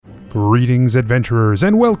Greetings, adventurers,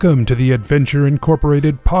 and welcome to the Adventure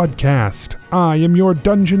Incorporated podcast. I am your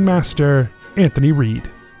Dungeon Master, Anthony Reed.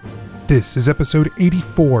 This is episode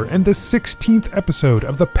 84 and the 16th episode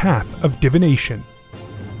of The Path of Divination.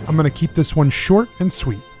 I'm going to keep this one short and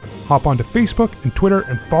sweet. Hop onto Facebook and Twitter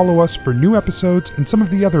and follow us for new episodes and some of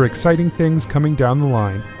the other exciting things coming down the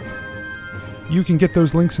line. You can get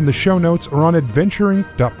those links in the show notes or on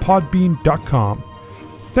adventuring.podbean.com.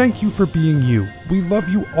 Thank you for being you. We love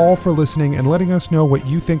you all for listening and letting us know what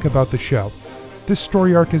you think about the show. This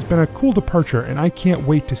story arc has been a cool departure, and I can't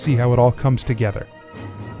wait to see how it all comes together.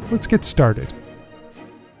 Let's get started.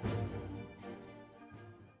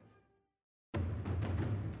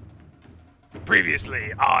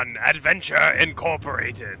 Previously on Adventure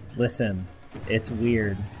Incorporated. Listen, it's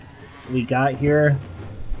weird. We got here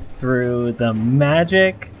through the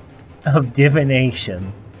magic of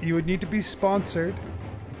divination. You would need to be sponsored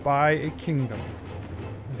by a kingdom.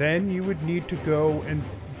 Then you would need to go and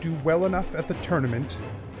do well enough at the tournament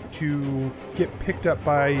to get picked up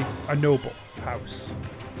by a noble house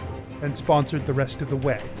and sponsored the rest of the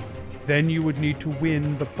way. Then you would need to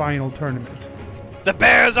win the final tournament. The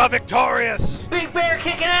Bears are victorious! Big Bear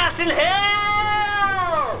kicking ass in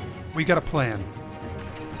hell! We got a plan.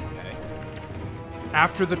 Okay.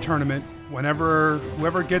 After the tournament,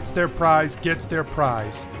 whoever gets their prize gets their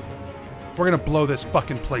prize. We're gonna blow this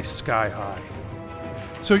fucking place sky high.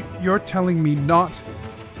 So you're telling me not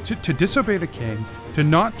to disobey the king, to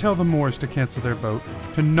not tell the Moors to cancel their vote,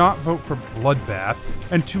 to not vote for Bloodbath,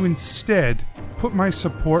 and to instead put my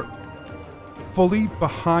support fully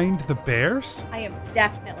behind the Bears? I am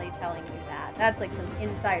definitely telling you that. That's like some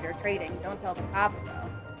insider trading. Don't tell the cops, though.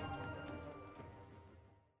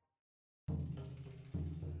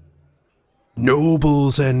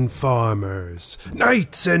 Nobles and farmers,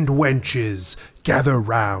 knights and wenches, gather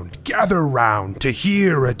round to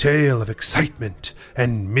hear a tale of excitement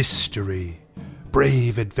and mystery.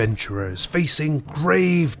 Brave adventurers facing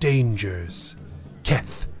grave dangers.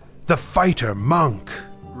 Keth, the fighter monk.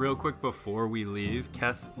 Real quick before we leave,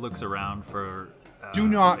 Keth looks around for... Do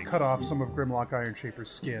not cut off some of Grimlock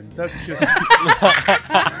Ironshaper's skin. That's just...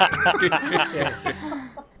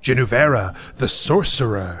 Genuvera, the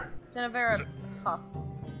sorcerer. Genevera puffs.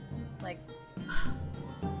 Like...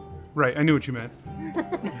 Right, I knew what you meant.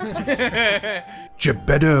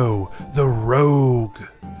 Gebetto, the rogue.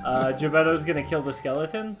 Gebetto's gonna kill the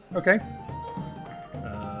skeleton. Okay.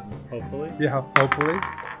 Hopefully. Yeah, hopefully.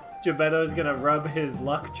 Gebetto's gonna rub his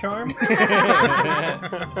luck charm.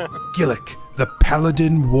 Gillick, the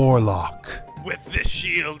paladin warlock. With this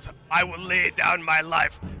shield, I will lay down my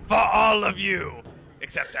life for all of you,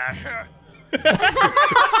 except Asher.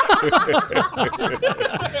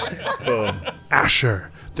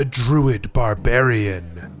 Asher, the druid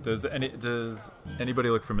barbarian. Does anybody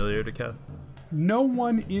look familiar to Keth? No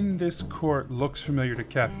one in this court looks familiar to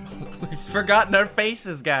Keth. We've forgotten our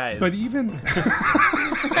faces, guys. But even...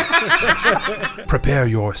 Prepare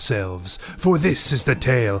yourselves, for this is the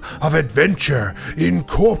tale of Adventure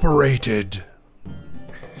Incorporated.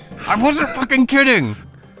 I wasn't fucking kidding.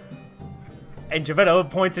 And Gebetto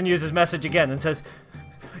points and uses message again and says,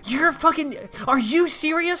 are you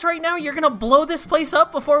serious right now? You're gonna blow this place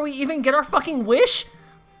up before we even get our fucking wish?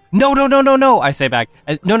 No, I say back.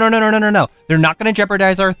 No. They're not going to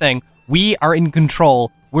jeopardize our thing. We are in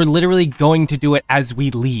control. We're literally going to do it as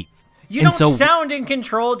we leave. You don't sound in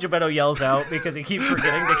control, Gebetto yells out because he keeps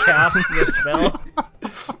forgetting to cast this spell.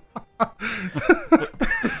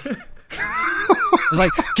 It's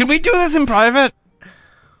like, can we do this in private?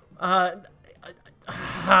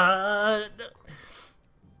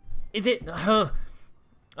 Is it...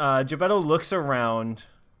 Gebetto looks around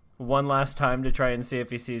one last time to try and see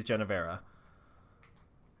if he sees Genevera.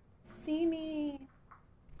 See me.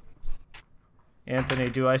 Anthony,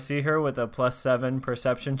 do I see her with a +7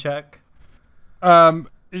 perception check?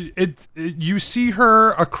 You see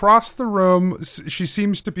her across the room. She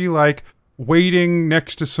seems to be like waiting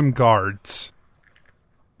next to some guards.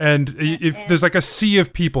 And there's like a sea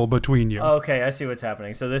of people between you. Okay, I see what's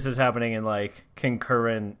happening. So this is happening in like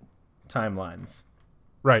concurrent timelines.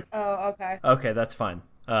 Right. Oh, okay. Okay, that's fine.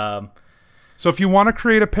 So if you want to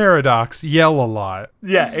create a paradox, yell a lot.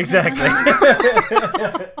 Yeah, exactly.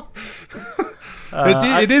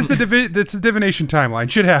 It's a divination timeline.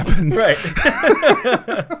 Shit happens. Right.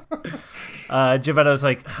 Gebetto's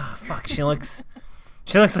like, oh, fuck, she looks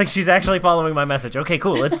like she's actually following my message. Okay,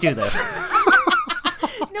 cool, let's do this.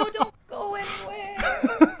 No, don't go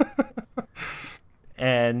anywhere.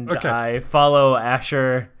 And Okay. I follow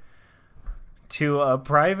Asher to a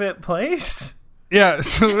private place. Yeah.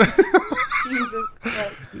 So Jesus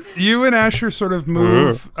Christ. You and Asher sort of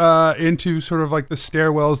move into sort of like the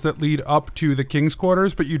stairwells that lead up to the king's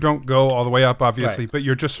quarters, but you don't go all the way up, obviously. Right. But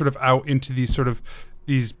you're just sort of out into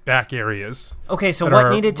these back areas. Okay, so that what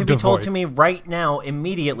are needed to be told devoid. to me right now,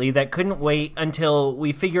 immediately, that couldn't wait until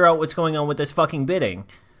we figure out what's going on with this fucking bidding?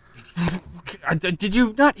 Did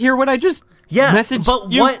you not hear what I just messaged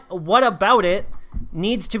but you? what about it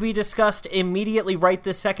needs to be discussed immediately right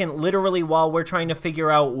this second, literally while we're trying to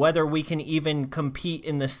figure out whether we can even compete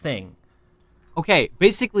in this thing? Okay,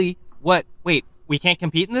 basically, wait, we can't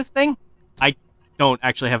compete in this thing? I don't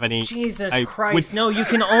actually have any... Jesus Christ, no, you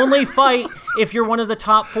can only fight if you're one of the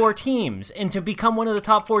top 4 teams. And to become one of the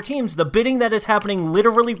top 4 teams, the bidding that is happening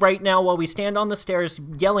literally right now while we stand on the stairs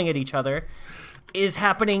yelling at each other is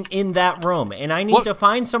happening in that room. And I need to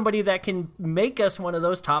find somebody that can make us one of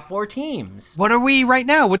those top 4 teams. What are we right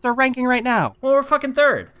now? What's our ranking right now? Well, we're fucking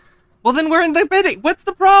 3rd. Well, then we're in the bidding. What's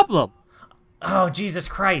the problem? Oh, Jesus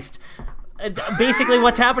Christ. Basically,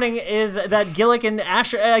 what's happening is that Gillick and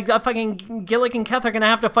Gillick and Keth are gonna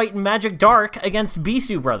have to fight in Magic Dark against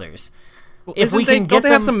Bisu Brothers. If we can don't they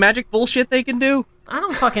have some magic bullshit they can do? I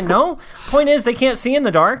don't fucking know. Point is, they can't see in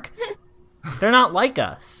the dark. They're not like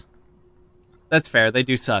us. That's fair. They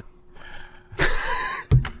do suck.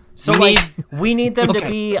 So, we need them to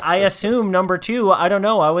be, I assume, number 2. I don't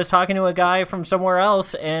know. I was talking to a guy from somewhere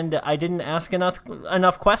else, and I didn't ask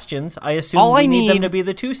enough questions. I assume we need them to be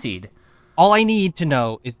the 2 seed. All I need to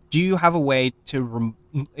know is, do you have a way to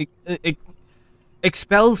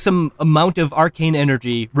expel some amount of arcane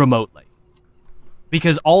energy remotely?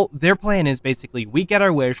 Because all their plan is basically, we get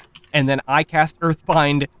our wish, and then I cast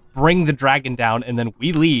Earthbind, bring the dragon down, and then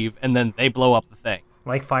we leave, and then they blow up the thing.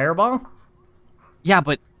 Like Fireball? Yeah,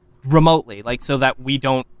 but remotely, like, so that we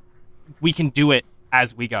can do it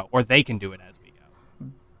as we go, or they can do it as we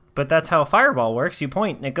go. But that's how Fireball works. You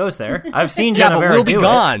point and it goes there. I've seen Yeah, but Genevera we'll be do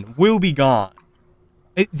gone. it. We'll be gone.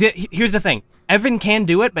 Here's the thing. Evan can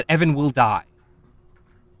do it, but Evan will die.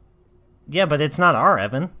 Yeah, but it's not our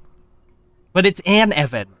Evan. But it's an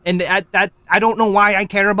Evan. And I don't know why I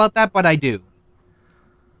care about that, but I do.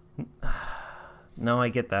 No, I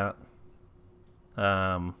get that.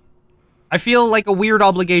 I feel like a weird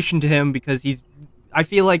obligation to him because I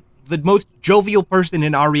feel like the most jovial person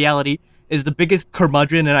in our reality is the biggest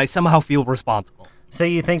curmudgeon, and I somehow feel responsible. So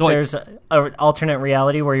you think there's an alternate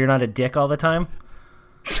reality where you're not a dick all the time?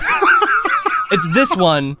 It's this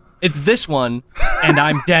one, and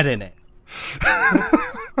I'm dead in it.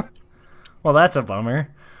 Well, that's a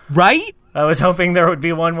bummer. Right? I was hoping there would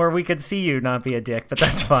be one where we could see you not be a dick, but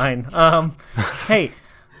that's fine. Hey,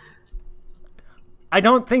 I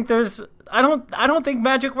don't think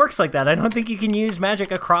magic works like that. I don't think you can use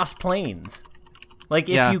magic across planes. Like,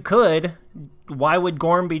 if you could, why would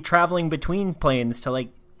Gorm be traveling between planes to, like,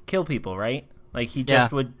 kill people, right? Like, he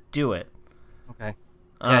just would do it. Okay.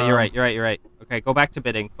 Yeah, you're right. Okay, go back to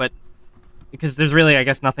bidding, but because there's really, I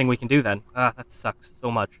guess, nothing we can do then. That sucks so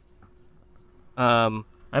much.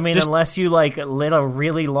 I mean, unless you, like, lit a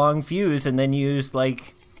really long fuse and then used,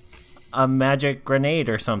 like, a magic grenade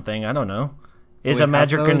or something. I don't know. Is a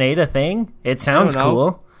magic grenade a thing? It sounds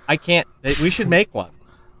cool. I can't. We should make one.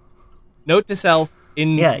 Note to self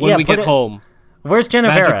when we get home. Where's Magic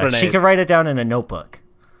Genevera? grenade. She could write it down in a notebook.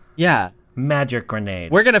 Yeah. Magic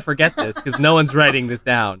grenade. We're going to forget this because no one's writing this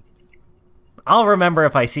down. I'll remember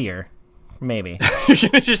if I see her. Maybe. You're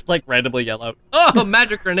going to just, like, randomly yell out, "Oh,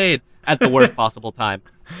 magic grenade!" at the worst possible time.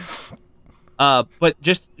 But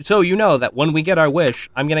just so you know that when we get our wish,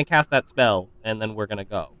 I'm going to cast that spell, and then we're going to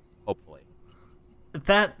go, hopefully.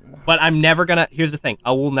 But I'm never going to... Here's the thing.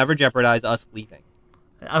 I will never jeopardize us leaving.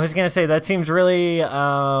 I was going to say, that seems really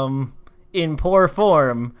in poor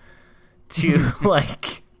form to,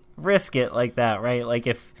 like, risk it like that, right? Like,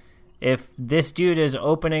 if this dude is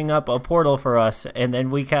opening up a portal for us, and then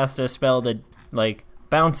we cast a spell to, like,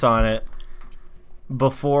 bounce on it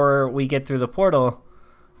before we get through the portal,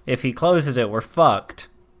 if he closes it, we're fucked.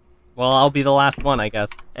 Well, I'll be the last one, I guess.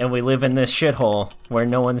 And we live in this shithole where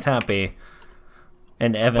no one's happy,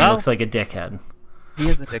 and Evan looks like a dickhead. He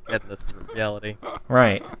is a dickhead in this reality.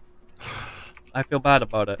 Right. I feel bad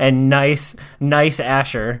about it. And nice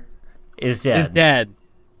Asher is dead. Is dead.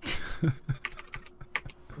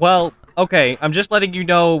 Well, okay, I'm just letting you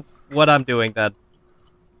know what I'm doing then.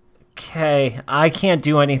 Okay, I can't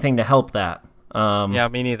do anything to help that. Yeah,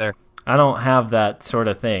 me neither. I don't have that sort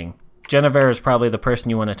of thing. Jennifer is probably the person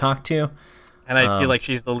you want to talk to. And I feel like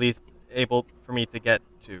she's the least able for me to get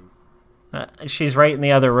to. She's right in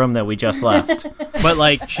the other room that we just left. But,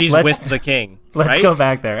 like, she's with the king. Let's right? go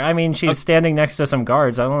back there. I mean, she's standing next to some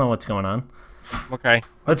guards. I don't know what's going on. Okay.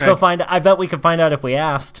 Let's go find... I bet we could find out if we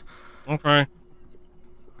asked. Okay.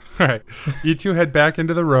 All right. You two head back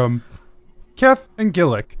into the room. Keth and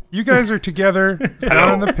Gillick, you guys are together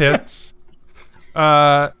down in the pits.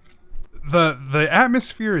 The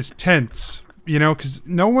atmosphere is tense, because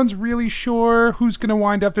no one's really sure who's going to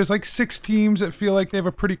wind up. There's like 6 teams that feel like they have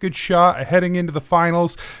a pretty good shot at heading into the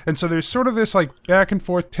finals. And so there's sort of this like back and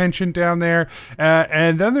forth tension down there.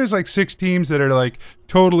 And then there's like 6 teams that are like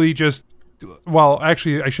totally just, well,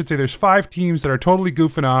 actually, I should say there's 5 teams that are totally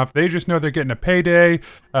goofing off. They just know they're getting a payday.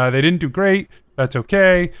 They didn't do great. That's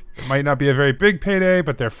okay. It might not be a very big payday,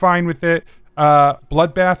 but they're fine with it.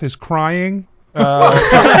 Bloodbath is crying. Just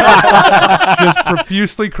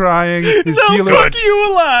profusely crying. His healer, fuck you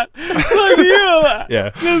a lot. Fuck you a lot.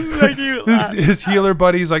 Yeah. Fuck you a lot. His healer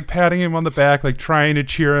buddy's like patting him on the back, like trying to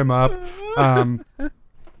cheer him up.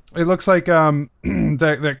 It looks like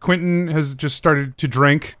that Quentin has just started to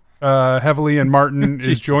drink heavily, and Martin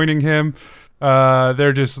is joining him.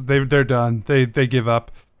 They're done. They give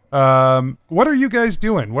up. What are you guys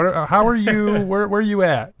doing? How are you? Where are you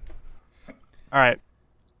at? All right.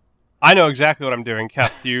 I know exactly what I'm doing.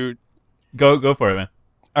 Keth, you Go for it, man.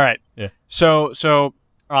 All right. Yeah. So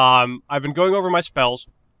I've been going over my spells,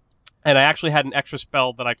 and I actually had an extra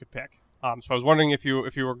spell that I could pick. So I was wondering if you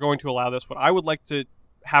were going to allow this. What I would like to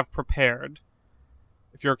have prepared,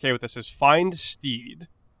 if you're okay with this, is Find Steed.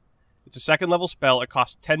 It's a 2nd level spell. It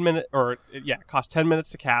costs 10 minutes, it costs 10 minutes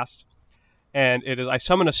to cast, and it is I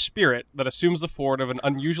summon a spirit that assumes the form of an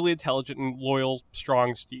unusually intelligent and loyal,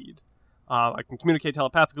 strong steed. I can communicate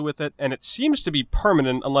telepathically with it, and it seems to be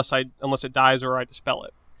permanent unless it dies or I dispel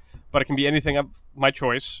it. But it can be anything of my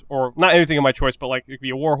choice, or not anything of my choice, but like it could be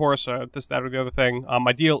a warhorse, this, that, or the other thing.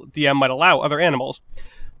 My DM might allow other animals,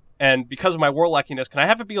 and because of my warlockiness, can I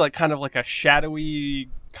have it be like kind of like a shadowy,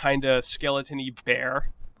 kind of skeleton-y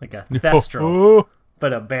bear? Like a Thestral,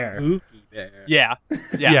 but a bear. Spooky bear. Yeah.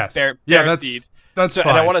 Yes. Bear steed. That's fine.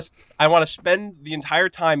 And I want to spend the entire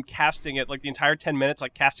time casting it, like the entire 10 minutes,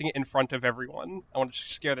 like casting it in front of everyone. I want to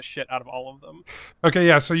scare the shit out of all of them. Okay,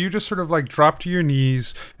 yeah, so you just sort of like drop to your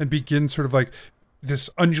knees and begin sort of like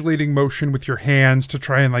this undulating motion with your hands to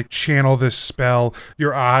try and like channel this spell.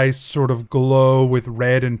 Your eyes sort of glow with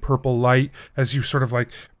red and purple light as you sort of like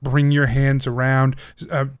bring your hands around.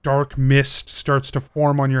 A dark mist starts to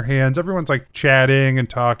form on your hands. Everyone's like chatting and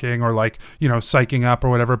talking or like, psyching up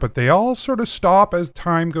or whatever, but they all sort of stop as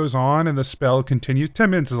time goes on and the spell continues.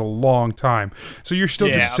 10 minutes is a long time. So you're still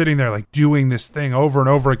just sitting there like doing this thing over and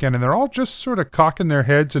over again, and they're all just sort of cocking their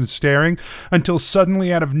heads and staring until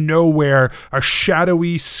suddenly out of nowhere, a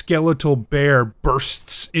shadowy skeletal bear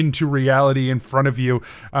bursts into reality in front of you.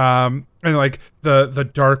 And like the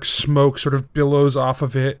dark smoke sort of billows off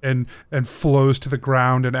of it and flows to the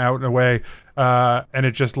ground and out and away. And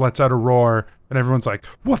it just lets out a roar, and everyone's like,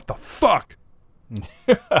 "What the fuck?"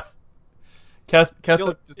 Keth,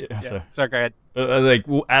 Sorry, go ahead.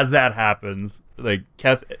 As that happens, like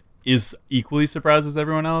Keth is equally surprised as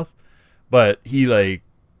everyone else, but he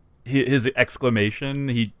his exclamation,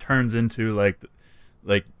 he turns into like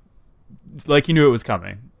he knew it was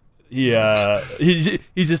coming. He's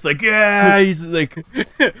just like, yeah, he's like,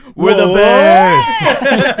 we're the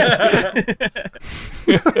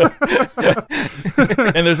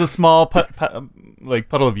best. And there's a small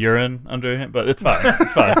puddle of urine under him, but it's fine.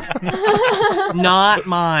 It's fine. Not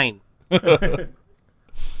mine. Keth,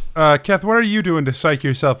 what are you doing to psych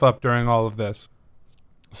yourself up during all of this?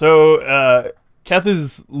 So, Keth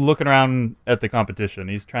is looking around at the competition.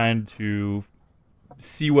 He's trying to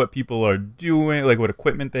see what people are doing, like what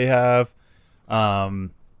equipment they have.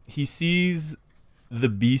 He sees the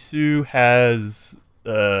Bisu has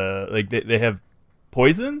they have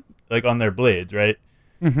poison like on their blades, right?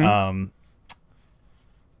 Mm-hmm.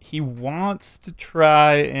 He wants to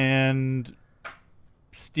try and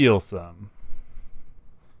steal some.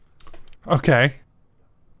 Okay.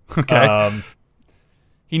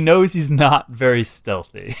 He knows he's not very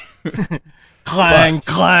stealthy. Clang,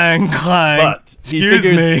 clang, clang. But he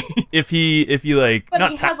figures if he like, But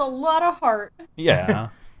not he has a lot of heart. yeah.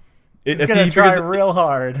 He's gonna try real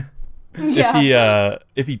hard. Yeah.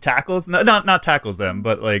 If he tackles, not tackles them,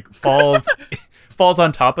 but like falls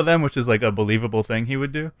on top of them, which is like a believable thing he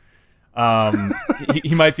would do.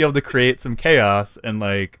 He might be able to create some chaos and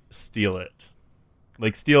like steal it,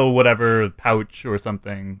 like steal whatever pouch or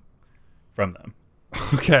something from them.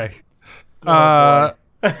 Okay.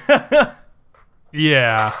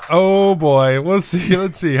 Yeah. Oh boy. Let's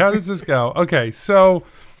see. How does this go? Okay. So,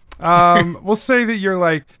 we'll say that you're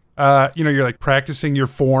like, you're like practicing your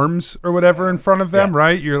forms or whatever in front of them,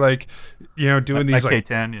 right? You're like, doing these like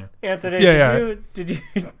K10, Anthony, Yeah.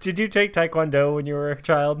 did you take Taekwondo when you were a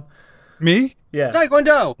child? Me? Yeah.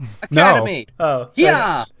 Taekwondo Academy. Oh,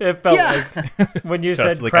 Yeah. It felt Yeah. like when you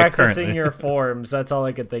said like practicing currently. your forms, that's all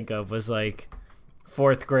I could think of was like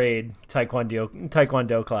 4th grade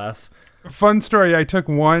taekwondo class. Fun story. I took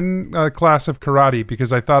one class of karate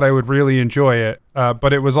because I thought I would really enjoy it,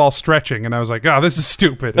 but it was all stretching, and I was like, "Oh, this is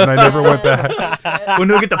stupid," and I never went back. When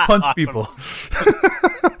do we get to punch people?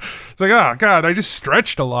 It's like, "Oh God, I just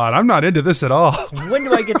stretched a lot. I'm not into this at all." When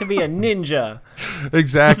do I get to be a ninja?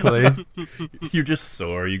 Exactly. You're just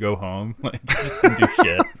sore. You go home. Like, you don't do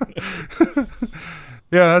shit.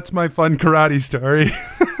 Yeah, that's my fun karate story.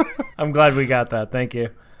 I'm glad we got that. Thank you.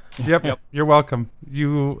 Yep. You're welcome.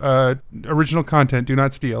 You original content. Do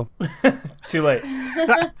not steal. Too late.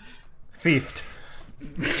 Thiefed.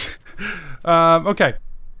 Okay.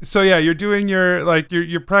 So yeah, you're doing your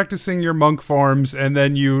you're practicing your monk forms, and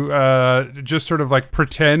then you just sort of like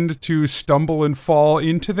pretend to stumble and fall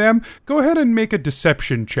into them. Go ahead and make a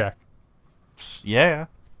deception check. Yeah.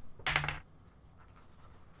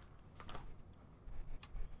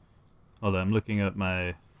 Hold on, I'm looking up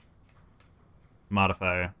my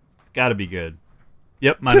modifier. It's got to be good.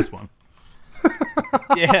 Yep, -1.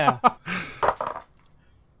 Yeah.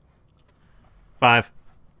 5.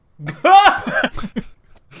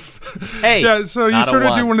 Hey. Yeah, so you not a sort of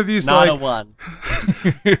one. do one of these Not a like one.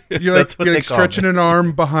 you're That's what you're they like call stretching me. an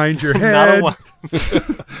arm behind your Not head. a one.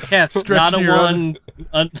 Yes, not a Stretching your one.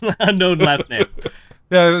 Unknown last name.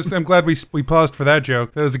 Yeah, I'm glad we paused for that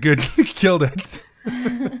joke. That was a good killed it.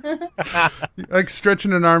 Like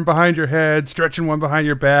stretching an arm behind your head, stretching one behind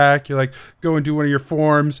your back. You like go and do one of your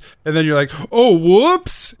forms, and then you're like, "Oh,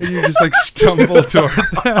 whoops!" and you just like stumble toward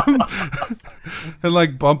them, and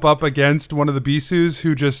like bump up against one of the Bisus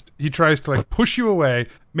who he tries to like push you away.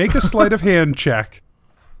 Make a sleight of hand check.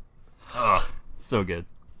 So good.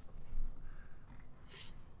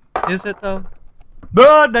 Is it though?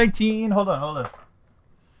 19. Hold on.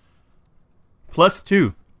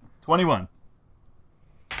 +2. 21.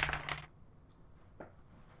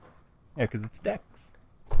 Yeah, because it's Dex.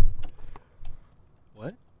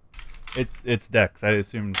 What? It's Dex. I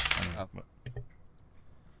assumed. I don't know.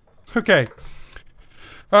 Okay.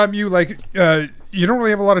 You you don't really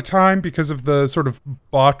have a lot of time because of the sort of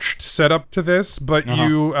botched setup to this, but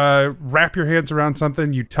you wrap your hands around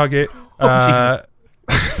something, you tug it,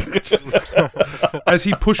 as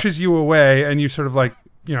he pushes you away, and you sort of like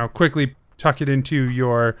quickly tuck it into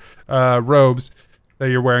your robes that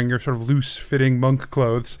you're wearing, your sort of loose fitting monk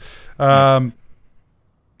clothes, and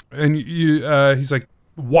he's like,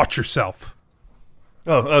 "Watch yourself."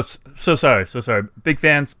 Oh, so sorry. Big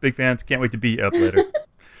fans. Can't wait to beat you up later.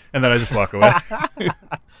 And then I just walk away.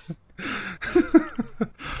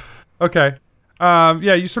 Okay.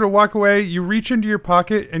 Yeah, you sort of walk away, you reach into your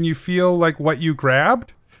pocket, and you feel like what you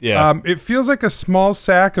grabbed. Yeah. It feels like a small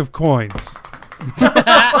sack of coins.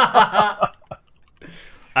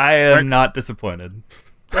 I am not disappointed.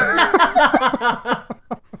 I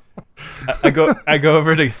go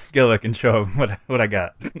over to Gillick and show him what I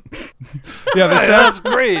got. Yeah, the Hey, sack. that's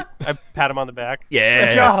great. I pat him on the back. Yeah.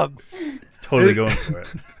 Good job. It's totally going for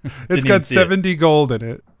it. It's Didn't got even see it. 70 gold in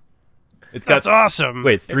it. It's got That's awesome.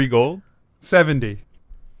 Wait, 3 gold? 70.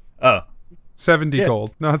 Oh, 70 Yeah.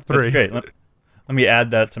 gold, not 3. that's great. Let me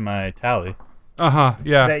add that to my tally. Uh-huh,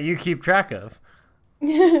 yeah. That you keep track of.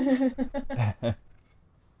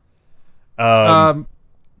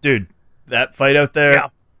 Dude, that fight out there, Yeah.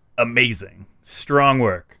 amazing. Strong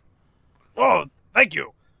work. Oh, thank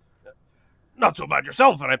you. Not so bad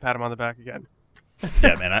yourself. And I pat him on the back again.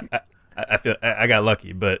 Yeah, man, I feel I got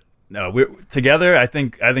lucky, but no, we're together. I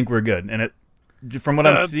think we're good. And from what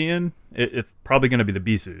I'm seeing, it's probably going to be the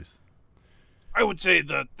Bisus. I would say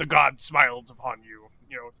the god smiled upon you.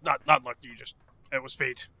 Not lucky. Just it was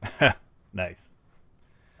fate. Nice.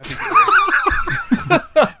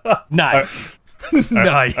 Nice.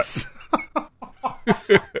 Nice.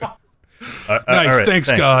 All Nice, right,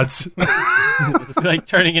 thanks, gods. It's like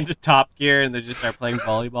turning into Top Gear, and they just start playing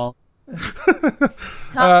volleyball.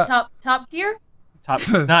 Top Gear?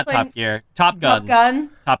 Not Playing- Top Gear. Top Gun. Top Gun?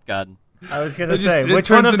 Top Gun. I was gonna It just- say, it which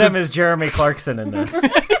one turns of them into- is Jeremy Clarkson in this?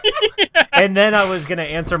 And then I was gonna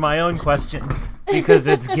answer my own question because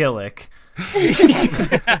it's Gillick.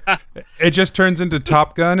 It just turns into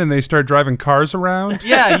Top Gun and they start driving cars around.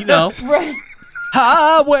 Yeah, Right.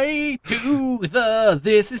 Highway to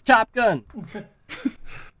this is Top Gun.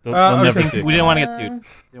 They'll okay. never see it. We didn't want to get sued.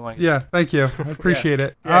 Didn't want to get Yeah, thank you. I appreciate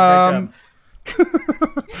it. Yeah, great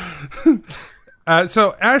job.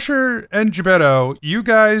 So Asher and Gebetto, you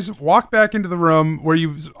guys walk back into the room where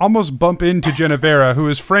you almost bump into Genevera, who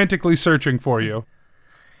is frantically searching for you.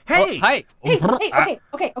 Hey, Hi. Hey,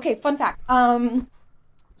 okay. Fun fact.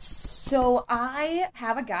 So I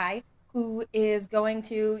have a guy who is going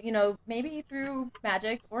to, maybe through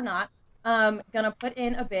magic or not, gonna put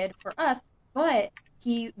in a bid for us, but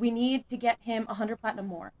we need to get him 100 platinum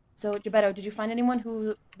more. So Gebetto, did you find anyone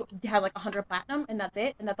who had like 100 platinum and that's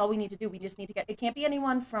it? And that's all we need to do. We just need to it can't be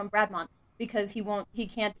anyone from Bradmont because he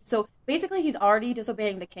can't. So basically he's already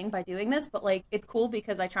disobeying the king by doing this, but like it's cool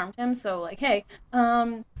because I charmed him. So like, hey,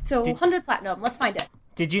 100 platinum, let's find it.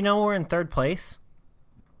 Did you know we're in third place?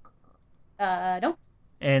 No.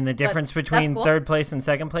 And the difference between cool. third place and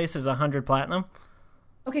second place is 100 platinum?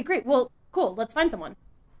 Okay, great. Well, cool. Let's find someone.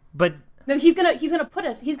 But no, he's gonna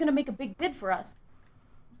make a big bid for us.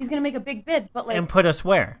 He's gonna make a big bid, but like. And put us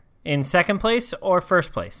where? In second place or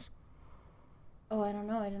first place? Oh, I don't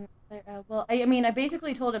know. I didn't. I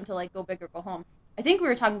basically told him to like go big or go home. I think we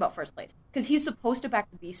were talking about first place because he's supposed to back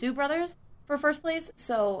the Bisu brothers for first place.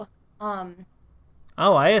 So, Oh,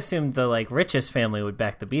 I assumed the like richest family would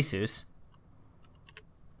back the Bisus.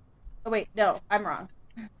 Oh wait, no, I'm wrong.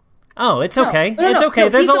 Oh, it's okay. No, it's okay.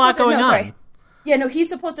 There's a lot going on. Sorry. Yeah, no, he's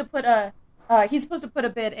supposed to put a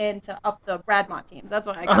bid in to up the Bradmont teams. That's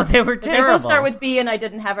what I got. Oh, they were terrible. They both start with B, and I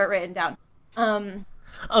didn't have it written down.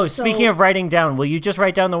 Speaking of writing down, will you just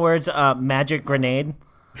write down the words magic grenade?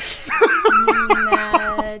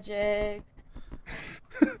 Magic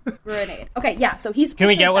grenade. Okay, yeah. So he's. Can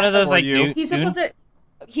we get one of those like new? He's supposed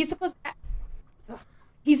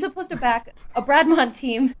to back a Bradmont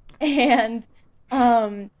team, and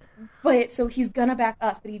but so he's gonna back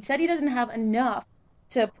us. But he said he doesn't have enough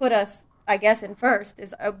to put us, I guess, in first.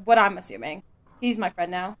 Is what I'm assuming. He's my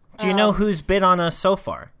friend now. Do you know who's bid on us so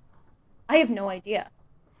far? I have no idea.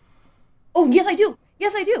 Oh, yes, I do.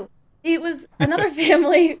 Yes, I do. It was another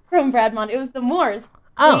family from Bradmont. It was the Moores.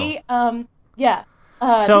 Oh. Yeah.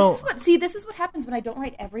 So this is what happens when I don't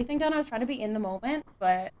write everything down. I was trying to be in the moment,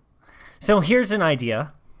 but. So here's an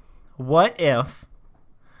idea. What if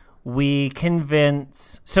we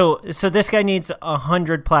convince... So this guy needs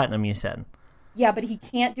 100 platinum, you said? Yeah, but he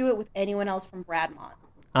can't do it with anyone else from Bradmont.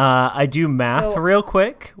 I do math real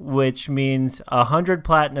quick, which means 100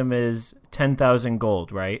 platinum is 10,000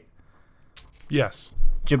 gold, right? Yes.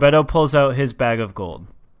 Gebetto pulls out his bag of gold.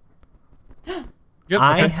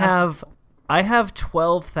 I have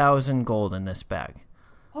 12,000 gold in this bag.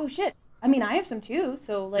 Oh, shit. I mean, I have some too,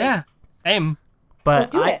 so like... Yeah, same. But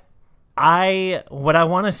let's do it. What I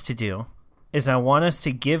want us to do is I want us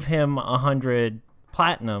to give him 100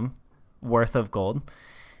 platinum worth of gold,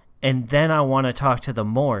 and then I want to talk to the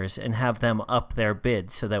Moors and have them up their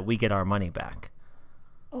bid so that we get our money back.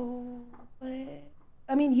 Oh, but...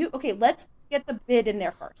 I mean, let's get the bid in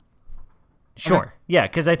there first. Sure. Okay. Yeah,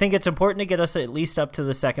 because I think it's important to get us at least up to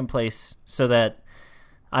the second place so that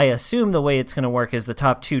I assume the way it's going to work is the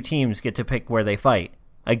top two teams get to pick where they fight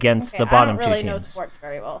against the bottom two teams. I don't really know sports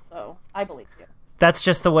very well, so I believe you. That's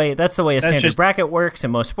just the way. That's the way a standard bracket works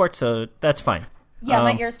in most sports, so that's fine. Yeah,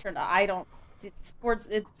 my ears turned off. I don't. Sports.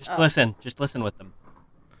 It's just listen. Just listen with them.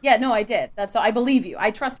 Yeah, no, I did. I believe you.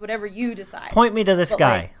 I trust whatever you decide. Point me to this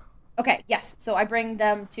guy. Okay. Yes. So I bring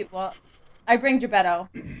them to. Well, I bring Gebetto.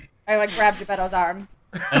 I grab Gebetto's arm.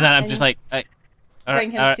 And then I'm just like,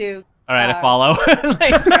 bring him to. All right, I follow.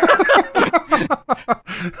 Okay.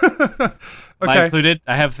 Am I included?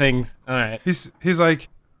 I have things. All right. He's like,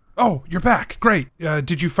 oh, you're back. Great.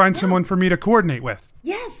 Did you find someone for me to coordinate with?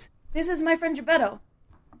 Yes. This is my friend Gebetto.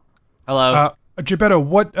 Hello. Gebetto,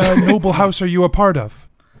 what noble house are you a part of?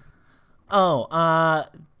 Oh,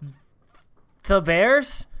 the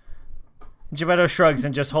Bears? Gebetto shrugs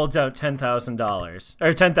and just holds out $10,000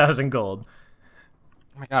 or 10,000 gold.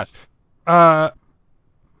 Oh my gosh.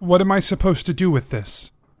 What am I supposed to do with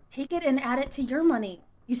this? Take it and add it to your money.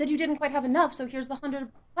 You said you didn't quite have enough, so here's the 100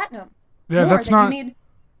 platinum. Yeah, that's not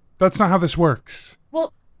how this works.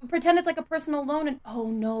 Well, pretend it's like a personal loan, and oh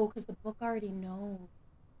no, because the book already knows.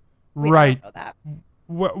 Wait, right. I don't know that.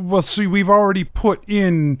 Well, see, we've already put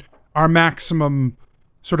in our maximum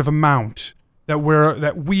sort of amount that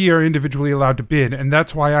we are individually allowed to bid, and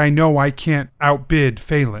that's why I know I can't outbid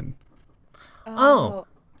Phelan. Oh.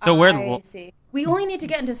 So I see. We only need to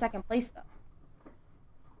get into second place, though.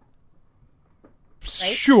 Right?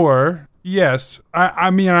 Sure. Yes. I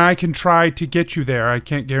mean, I can try to get you there. I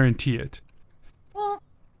can't guarantee it. Well,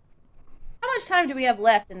 how much time do we have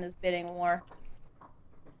left in this bidding war?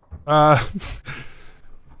 Hours.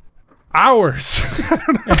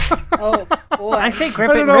 Oh, boy. I say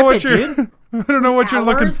grip it and rip it, dude. I don't know what you're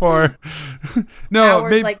looking for. No,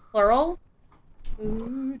 hours, like plural?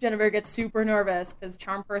 Ooh, Jennifer gets super nervous because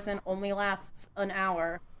charm person only lasts an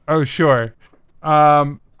hour. Oh, sure.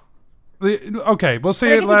 Okay, we'll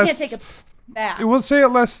say it lasts bad. We'll say it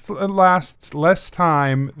lasts less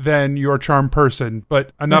time than your charm person,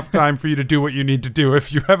 but enough time for you to do what you need to do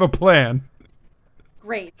if you have a plan.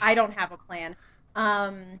 Great. I don't have a plan.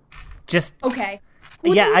 Just Okay.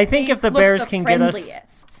 Who do yeah, you I think if the looks Bears the can get us,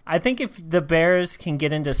 friendliest? I think if the Bears can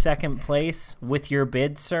get into second place with your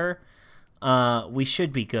bid, sir, we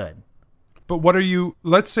should be good. But what are you...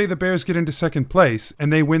 Let's say the Bears get into second place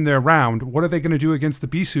and they win their round. What are they going to do against the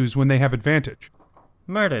Bisous when they have advantage?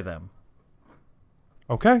 Murder them.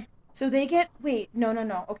 Okay. So they get... Wait,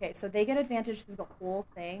 no. Okay, so they get advantage through the whole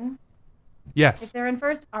thing? If Yes. they're in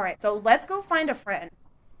first? All right, so let's go find a friend.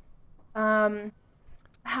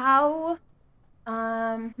 How...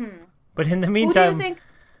 But in the Who meantime,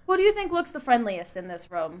 do you think looks the friendliest in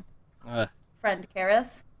this room? Friend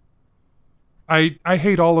Karis? I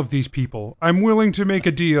hate all of these people. I'm willing to make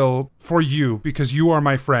a deal for you because you are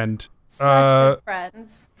my friend. Such good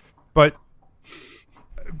friends. But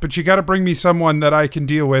you got to bring me someone that I can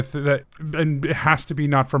deal with, and it has to be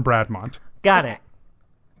not from Bradmont. got it.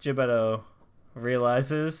 Gibetto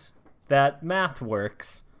realizes that math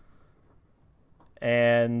works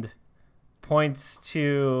and points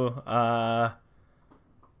to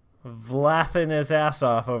Vlathan his ass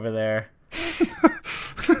off over there.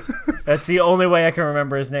 That's the only way I can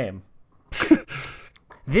remember his name.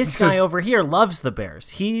 This guy over here loves the Bears.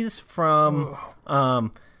 He's from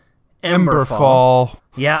Emberfall.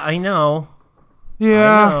 Yeah, I know.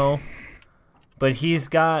 Yeah. I know. But he's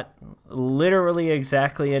got literally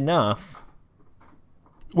exactly enough.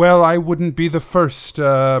 Well, I wouldn't be the first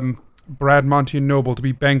Bradmontian noble to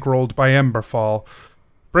be bankrolled by Emberfall.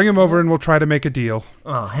 Bring him over and we'll try to make a deal.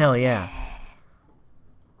 Oh, hell yeah.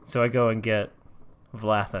 So I go and get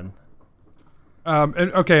Vlathan.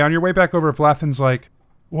 And okay, on your way back over, Vlathan's like,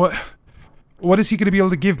 what is he going to be able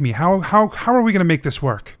to give me? How are we going to make this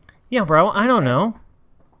work? Yeah, bro, I don't know.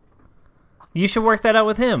 You should work that out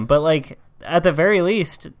with him. But, like, at the very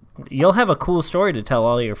least, you'll have a cool story to tell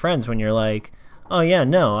all your friends when you're like, oh, yeah,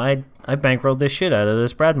 no, I bankrolled this shit out of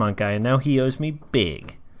this Bradmont guy, and now he owes me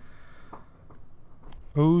big.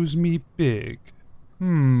 Owes me big.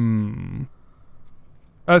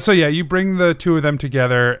 So yeah, you bring the two of them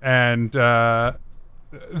together, and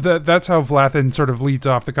that's how Vlathan sort of leads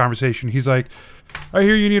off the conversation. He's like, I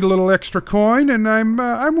hear you need a little extra coin, and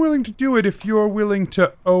I'm willing to do it if you're willing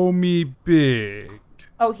to owe me big.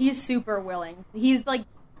 Oh, he's super willing. He's like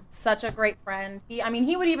such a great friend.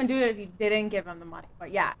 He would even do it if you didn't give him the money.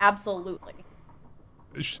 But yeah, absolutely.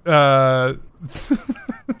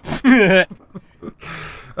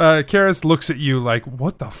 Karis looks at you like,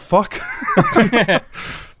 what the fuck?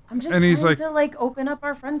 I'm just trying to open up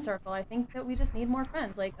our friend circle. I think that we just need more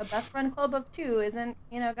friends. Like a best friend club of 2 isn't,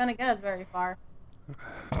 gonna get us very far.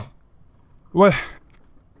 What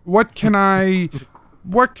can I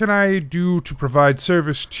do to provide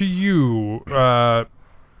service to you,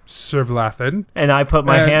 Sir Vlathan? And I put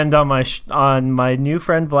my hand on my new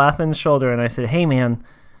friend Vlathan's shoulder, and I said, hey, man,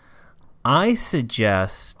 I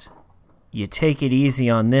suggest you take it easy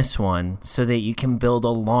on this one so that you can build a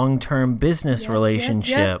long-term business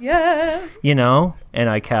relationship. Yes. And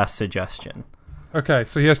I cast suggestion. Okay,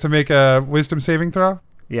 so he has to make a wisdom saving throw?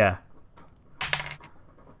 Yeah.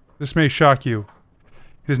 This may shock you.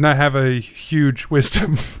 He does not have a huge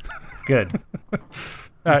wisdom. Good.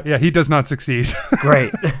 Yeah, he does not succeed.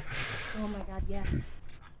 Great. Oh my god, yes.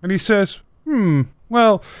 And he says,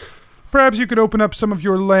 well, perhaps you could open up some of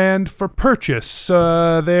your land for purchase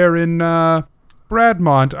there in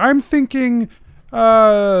Bradmont. I'm thinking,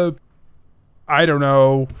 I don't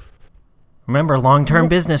know. Remember, long-term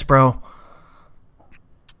business, bro.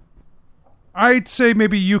 I'd say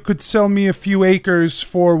maybe you could sell me a few acres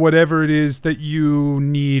for whatever it is that you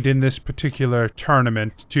need in this particular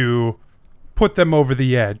tournament to put them over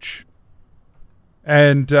the edge.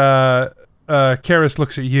 And Karis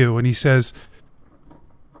looks at you and he says,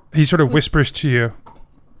 he sort of whispers to you.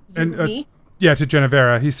 Me? Yeah, to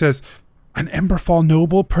Genevera. He says, an Emberfall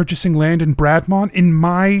noble purchasing land in Bradmont in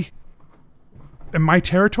my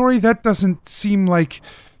territory? That doesn't seem like...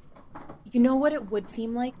 You know what it would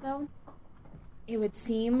seem like, though? It would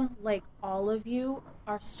seem like all of you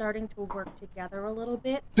are starting to work together a little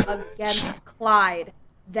bit against Clyde.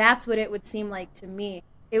 That's what it would seem like to me.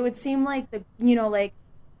 It would seem like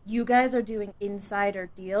you guys are doing insider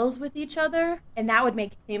deals with each other, and that would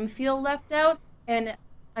make him feel left out. And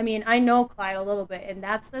I know Clyde a little bit, and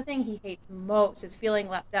that's the thing he hates most, is feeling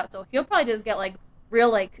left out. So he'll probably just get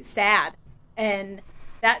real sad, and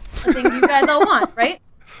that's the thing you guys all want, right?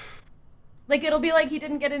 It'll be like he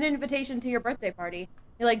didn't get an invitation to your birthday party.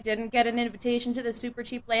 He didn't get an invitation to the super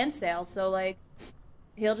cheap land sale, so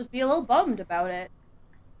he'll just be a little bummed about it.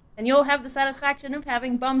 and you'll have the satisfaction of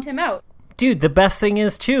having bummed him out. Dude, the best thing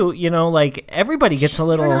is too, like everybody gets a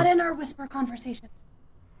little. You're not in our whisper conversation.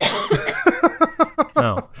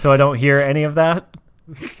 No, so I don't hear any of that.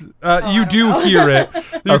 You do hear it.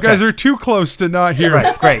 You guys are too close to not hear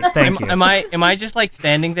it. Great, thank you. Am I just like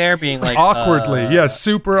standing there being like Awkwardly, yes,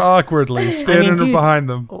 super awkwardly, standing dude, behind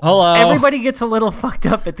them. Hello. Everybody gets a little fucked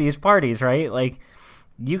up at these parties, right? Like,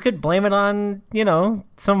 you could blame it on,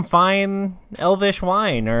 some fine elvish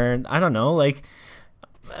wine, or I don't know, like,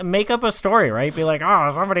 make up a story, right? Be like, oh,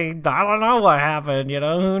 somebody, I don't know what happened,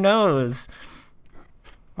 who knows?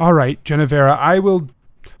 All right, Genevera, I will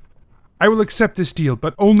accept this deal,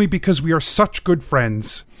 but only because we are such good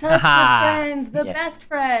friends. Such good friends, the best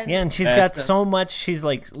friends. Yeah, and she's got so much, she's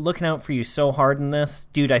like looking out for you so hard in this.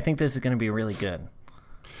 Dude, I think this is going to be really good.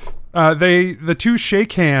 The two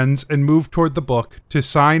shake hands and move toward the book to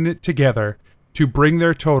sign it together to bring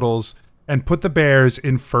their totals and put the Bears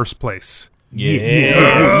in first place.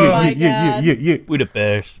 Oh my God. We the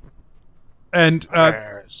Bears. And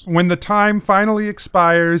when the time finally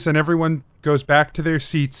expires and everyone goes back to their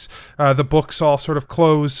seats, the books all sort of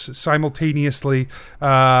close simultaneously,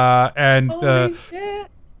 and Holy shit.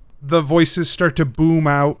 the voices start to boom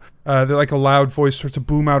out. They're like a loud voice starts to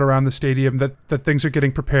boom out around the stadium that things are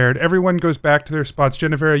getting prepared. Everyone goes back to their spots.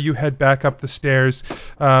 Genevera, you head back up the stairs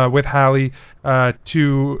with Hallie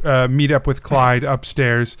to meet up with Clyde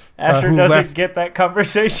upstairs. Asher who doesn't left. get that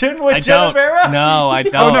conversation with I don't. Genevera? No, I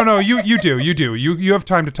don't. Oh no, you do. You have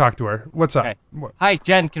time to talk to her. What's up? Okay. Hi,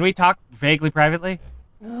 Jen. Can we talk vaguely privately?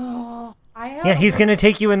 Oh, I have. Yeah, he's going to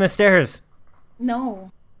take you in the stairs.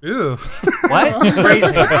 No. Ew. What? Crazy.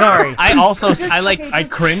 Sorry. I also Just- I okay,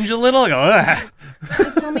 just- cringe a little. I go, "Ugh."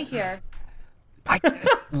 Just tell me here. I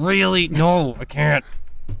really no, I can't.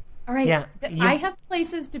 All right. Yeah, you- I have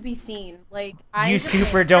places to be seen. Like I. You just my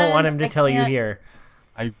super don't want friend, him to I tell you can't- here.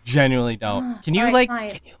 I genuinely don't. Can you All right,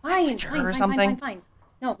 can you fine, message her fine, or fine, something? Fine.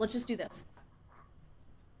 No, let's just do this.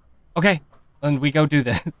 Okay, then we go do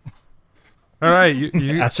this. All right,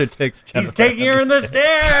 you Asher takes Jennifer. He's taking her in the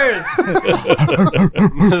stairs.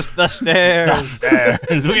 The stairs.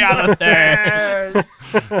 Stairs. We are the stairs.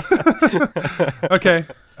 okay.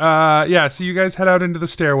 Yeah, so you guys head out into the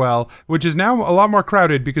stairwell, which is now a lot more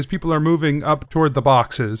crowded because people are moving up toward the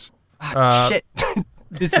boxes. Shit.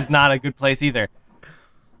 This is not a good place either.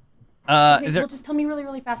 Okay, Is there? well, just tell me really,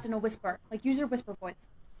 really fast in a whisper. Like use your whisper voice.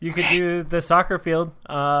 You could do the soccer field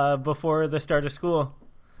before the start of school.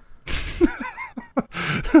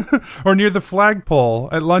 Or near the flagpole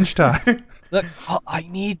at lunchtime. Look, I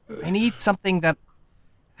need something that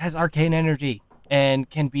has arcane energy and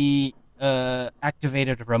can be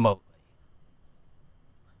activated remotely.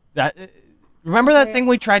 Remember that thing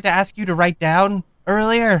we tried to ask you to write down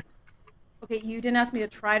earlier? Okay, you didn't ask me to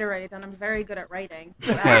try to write it down. I'm very good at writing.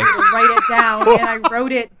 You asked me to write it down, and I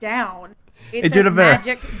wrote it down. It says Genevera.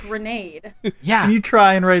 magic grenade. Yeah. Can you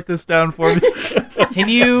try and write this down for me? Can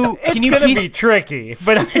you It's gonna please be tricky,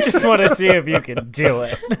 but I just want to see if you can do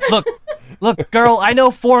it. look, girl? I know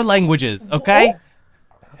 4 languages. Okay.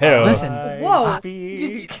 Hell. Listen. Whoa.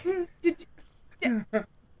 Speak. Did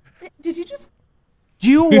you just... Do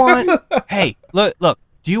you want? Hey, look.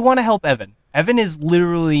 Do you want to help Evan? Evan is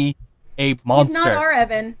literally a monster. He's not our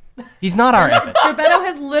Evan. He's not our Evan. Gebetto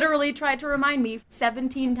has literally tried to remind me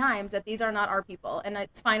 17 times that these are not our people, and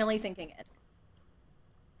it's finally sinking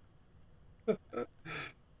in.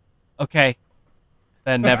 Okay.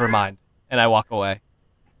 Then never mind. And I walk away.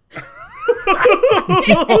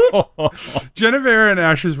 Genevera and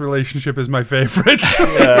Ash's relationship is my favorite.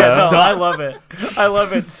 No, I love it. I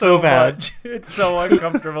love it so bad. much. It's so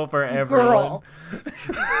uncomfortable for everyone.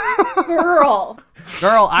 Girl.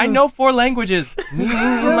 Girl, I know 4 languages.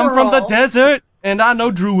 I'm from the Girl. desert, and I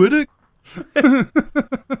know Druidic.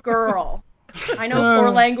 Girl. I know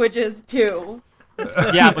 4 languages, too.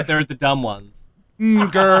 Yeah, but they're the dumb ones.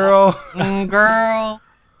 Girl. Girl.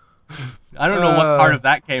 I don't know what part of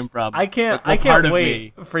that came from. I can't What part of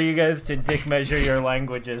wait for you guys to dick measure your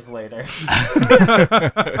languages later.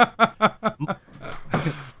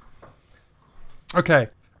 Okay.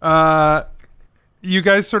 You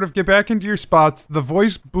guys sort of get back into your spots. The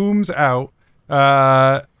voice booms out,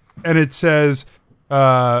 and it says,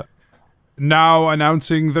 now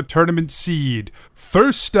announcing the tournament seed.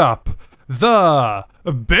 First up, the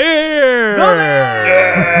Bears!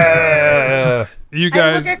 You I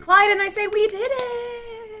guys... look at Clyde and I say, we did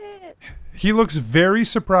it! He looks very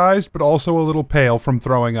surprised, but also a little pale from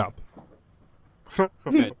throwing up. Good.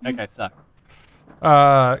 That guy sucks.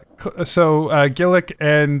 So Gillick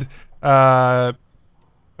and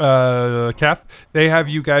Kath, they have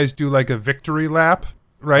you guys do like a victory lap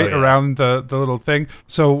right, Oh, yeah. around the little thing.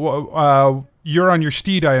 So you're on your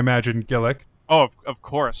steed, I imagine, Gillick. Oh, of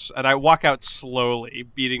course. And I walk out slowly,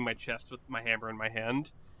 beating my chest with my hammer in my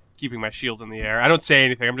hand, keeping my shield in the air. I don't say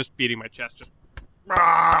anything. I'm just beating my chest. Just.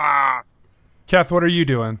 Kath, what are you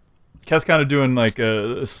doing? Keth's kind of doing like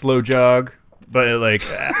a slow jog, but like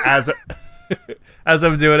as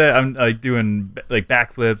I'm doing it, I'm like doing like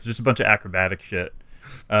backflips, just a bunch of acrobatic shit.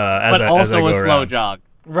 As But I also go a slow around. jog.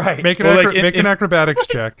 Right. Make an, Well, like, make an acrobatics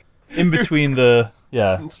check. In between the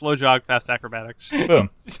Slow jog, fast acrobatics. boom.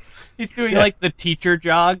 He's doing like the teacher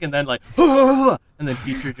jog, and then like, and then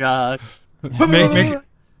teacher jog.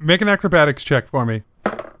 Make an acrobatics check for me.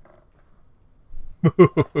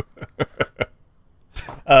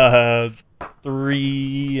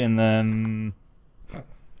 3 and then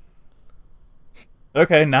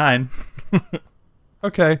 9.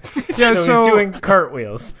 Okay. Yeah, So he's doing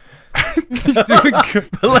cartwheels.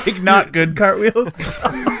 But like not good cartwheels.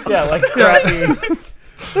 Yeah, like crappy.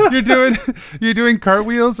 you're doing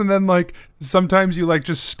cartwheels, and then like sometimes you like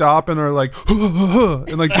just stop and are like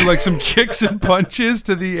and like do like some kicks and punches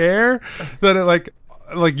to the air that are like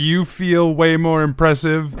you feel way more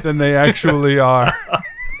impressive than they actually are.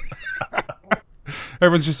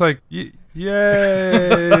 Everyone's just like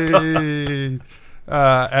yay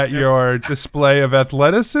at your display of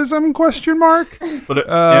athleticism ? But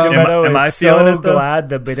Geppetto am I is feeling so it though? glad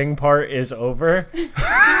the bidding part is over.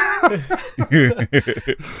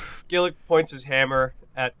 Gillick points his hammer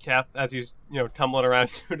at Kath as he's, tumbling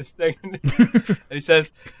around doing his thing. And he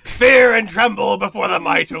says, "Fear and tremble before the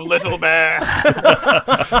might of Little Bear."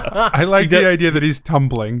 I like the idea that he's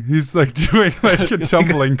tumbling. He's like doing like a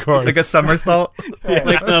tumbling course. Like a somersault.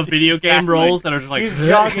 Like the video game rolls that are just like. He's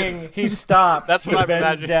jogging. He stops. That's what he I'm bends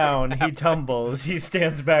imagining down. He happening. tumbles. He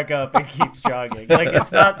stands back up and keeps jogging. Like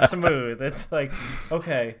it's not smooth. It's like,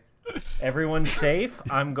 okay, everyone's safe.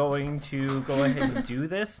 I'm going to go ahead and do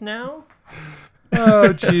this now.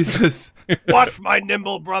 Oh, Jesus. Watch my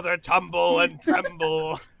nimble brother tumble and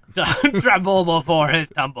tremble. Tremble before his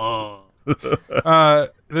tumble.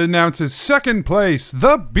 It announces second place,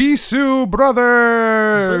 the Bisou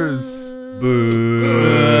brothers. Boo.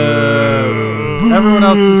 Everyone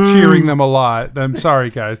else is cheering them a lot. I'm sorry,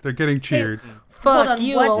 guys. They're getting cheered. Fuck Hold on.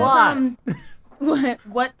 you What a lot.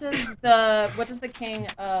 does what does the king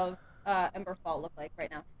of Emberfall look like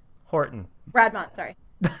right now? Horton. Bradmont, sorry.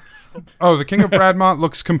 Oh, the King of Bradmont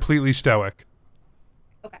looks completely stoic.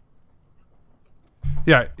 Okay.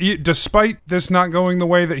 Yeah, despite this not going the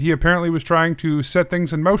way that he apparently was trying to set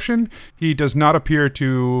things in motion, he does not appear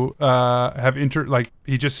to have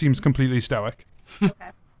he just seems completely stoic.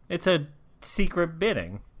 Okay. It's a secret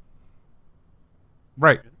bidding.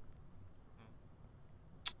 Right.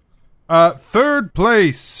 Third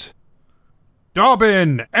place,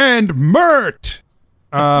 Dobbin and Mert.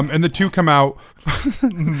 And the two come out.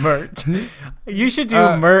 Mert. You should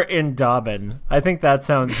do Mert and Dobbin. I think that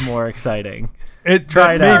sounds more exciting.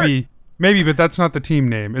 Try it out. Maybe, but that's not the team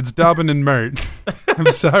name. It's Dobbin and Mert.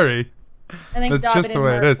 I'm sorry. I think That's Dobbin just the and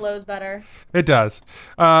way it Mert is. flows better. It does.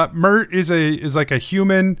 Mert is like a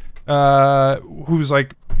human who's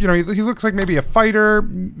like, he looks like maybe a fighter,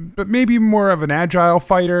 but maybe more of an agile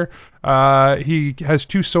fighter. He has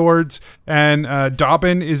 2 swords, and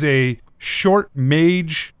Dobbin is a short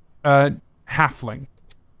mage halfling.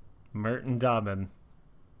 Mert and Dobbin.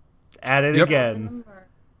 At it Yep. again.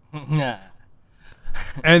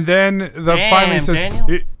 And then finally says,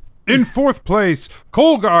 Daniel. in fourth place,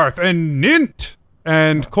 Colgarth and Nint.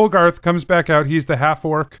 And Colgarth comes back out. He's the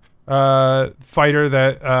half-orc fighter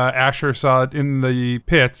that Asher saw in the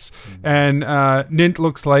pits. And Nint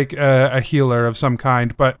looks like a healer of some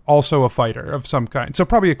kind, but also a fighter of some kind. So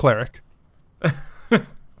probably a cleric.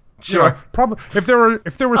 Sure. Probably if there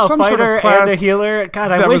was A some fighter sort of class and a healer.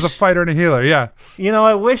 God, I that wish was a fighter and a healer. Yeah.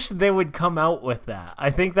 I wish they would come out with that.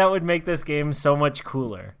 I think that would make this game so much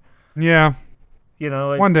cooler. Yeah.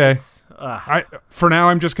 One day. For now,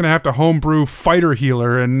 I'm just gonna have to homebrew fighter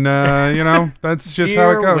healer, and that's just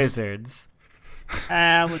how it Dear goes. Wizards.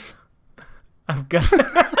 What I've got.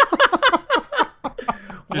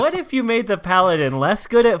 What if you made the paladin less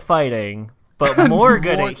good at fighting, but more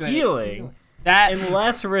good at healing, and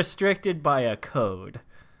less restricted by a code?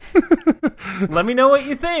 Let me know what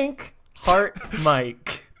you think. Heart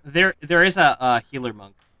Mike. There is a healer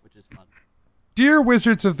monk, which is fun. Dear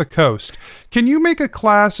Wizards of the Coast, can you make a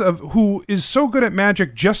class who is so good at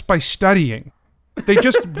magic just by studying? They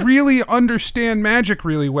just really understand magic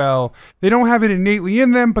really well. They don't have it innately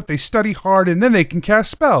in them, but they study hard, and then they can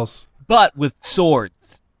cast spells. But with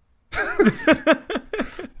swords.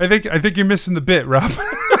 I think you're missing the bit, Rob.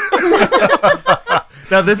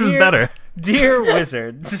 Now this is better. Dear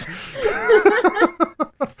wizards.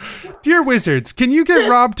 Dear wizards, can you get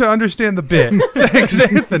Rob to understand the bit? Thanks,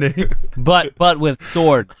 Anthony. But with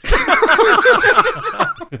swords.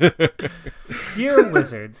 Dear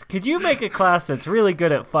wizards, could you make a class that's really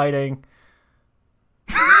good at fighting?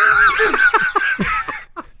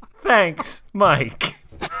 Thanks, Mike.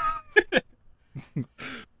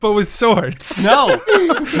 But with swords. No.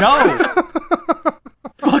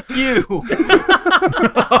 Fuck you.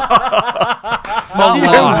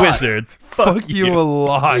 Dear wizards. Fuck you a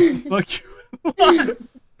lot. Fuck you.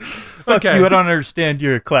 Okay. You, I don't understand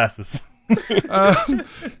your classes.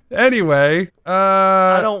 Anyway,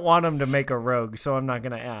 I don't want him to make a rogue, so I'm not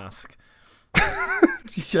going to ask.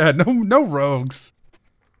 yeah, no rogues.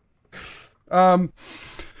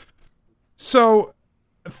 So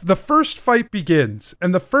the first fight begins,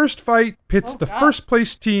 and the first fight pits the first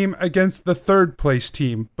place team against the third place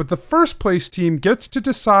team, but the first place team gets to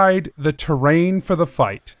decide the terrain for the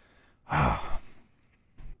fight.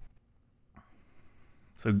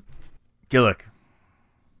 So, Gillick.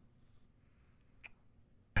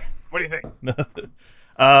 What do you think?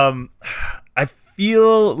 I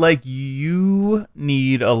feel like you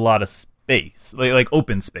need a lot of space, like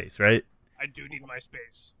open space, right? I do need my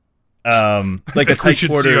space. Like a we tight should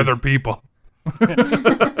quarters. see other people.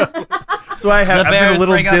 So I've been a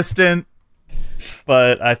little bring up- distant,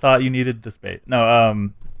 but I thought you needed the space. No,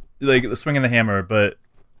 like the swinging the hammer, but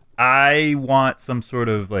I want some sort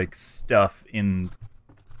of like stuff in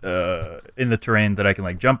the terrain that I can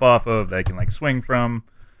like jump off of, that I can like swing from.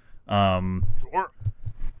 Sure.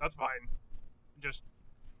 That's fine. Just,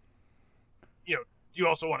 do you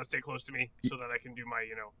also want to stay close to me so that I can do my,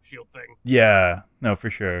 shield thing? Yeah, no, for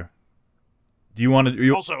sure. Do you want to?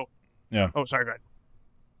 Also, Yeah. Oh, sorry, go ahead.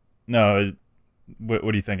 No, what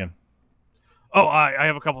are you thinking? Oh, I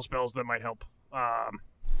have a couple spells that might help.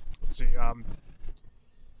 Let's see.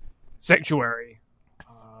 Sanctuary.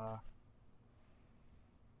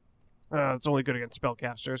 It's only good against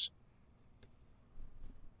spellcasters.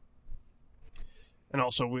 And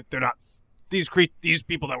also, they're not these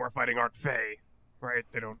people that we're fighting aren't Fae, right?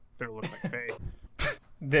 They don't look like Fae.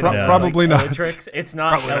 Probably not. Bellatrix? It's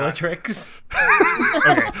not Probably not. Bellatrix.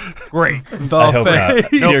 Okay, great. The I hope Fae.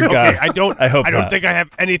 not. Dear God, Okay, I don't not. think I have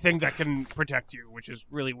anything that can protect you, which is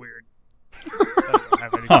really weird. I don't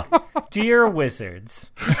have anything. Dear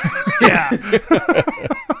wizards. Yeah.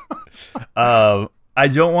 I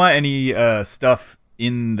don't want any stuff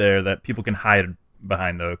in there that people can hide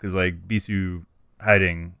behind, though, because like Bisu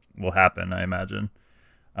hiding will happen, I imagine.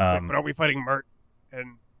 But aren't we fighting Mert?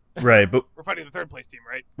 And Right, but we're fighting the third place team,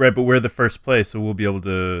 right? right, but we're the first place, so we'll be able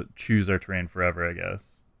to choose our terrain forever, I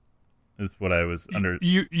guess. Is what I was under.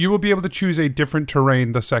 You will be able to choose a different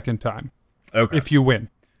terrain the second time Okay, if you win.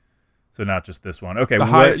 so not just this one. Okay, The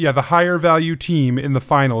what- the higher value team in the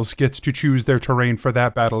finals gets to choose their terrain for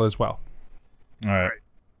that battle as well. all right. Right.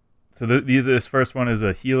 So this first one is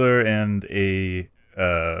a healer and a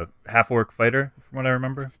half-orc fighter, from what I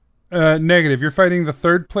remember. Negative. You're fighting the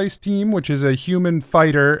third place team, which is a human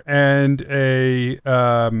fighter and a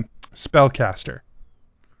spellcaster.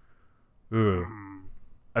 Ooh.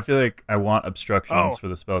 I feel like I want obstructions Oh. for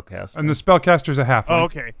the spellcaster. And the spellcaster's a halfling. Oh,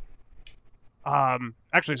 okay.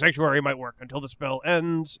 Actually, Sanctuary might work. Until the spell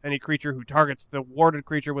ends, any creature who targets the warded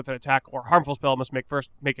creature with an attack or harmful spell must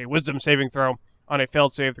make a Wisdom saving throw. On a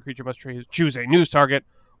failed save, the creature must choose a new target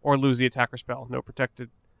or lose the attack or spell. Not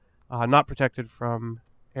protected from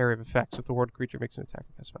area of effects if the warded creature makes an attack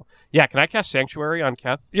with that spell. Yeah, can I cast Sanctuary on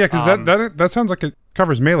Keth? Yeah, because that sounds like it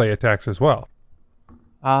covers melee attacks as well.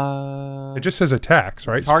 It just says attacks,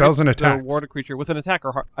 right? target Spells and the attacks. warded creature with an attack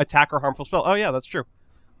or harmful spell. Oh yeah, that's true.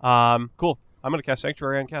 Cool. I'm gonna cast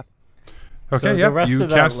Sanctuary on Keth. Okay, So yep. the rest You of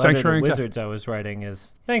that cast letter Sanctuary to and Keth. wizards I was writing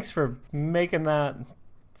is, thanks for making that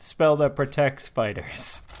spell that protects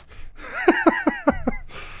fighters.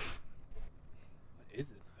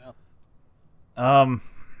 Is it spell?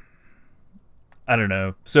 I don't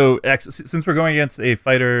know. So actually, since we're going against a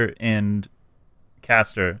fighter and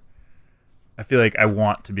caster, I feel like I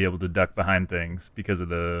want to be able to duck behind things because of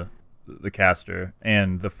the caster,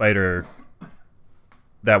 and the fighter,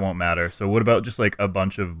 that won't matter. So what about just like a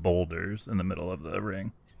bunch of boulders in the middle of the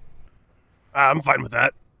ring? I'm fine with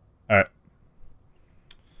that. All right.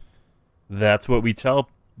 That's what we tell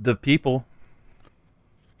the people.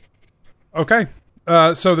 Okay.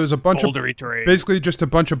 So there's a bunch Bouldery terrain. basically just a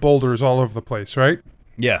bunch of boulders all over the place, right?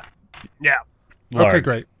 Yeah. Yeah. Okay, Large.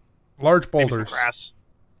 great. Large Maybe some boulders. grass.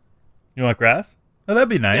 You want grass? Oh, that'd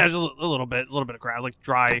be nice. Yeah, just a little bit of grass, like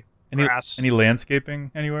dry grass. Any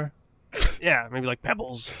landscaping anywhere? Yeah, maybe like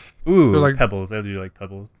pebbles. Ooh, They're like- pebbles. I do like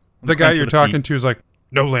pebbles. The guy Crunch you're of talking feet. to is like,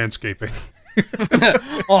 No landscaping.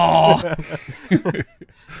 Oh,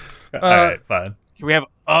 All right, fine. Can we have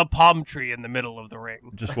a palm tree in the middle of the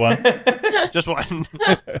ring? Just one. Just one.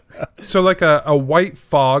 So like a white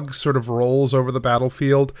fog sort of rolls over the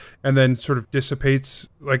battlefield and then sort of dissipates.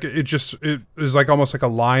 Like it is like almost like a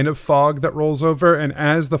line of fog that rolls over. And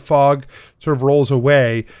as the fog sort of rolls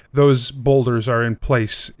away, those boulders are in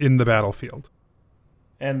place in the battlefield.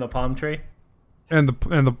 And the palm tree? And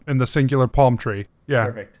the singular palm tree. Yeah.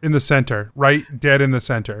 Perfect. In the center. Right dead in the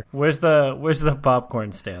center. Where's the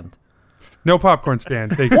popcorn stand? No popcorn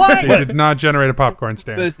stand. They did not generate a popcorn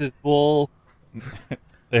stand. this is bull.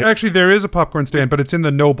 Actually, there is a popcorn stand, but it's in the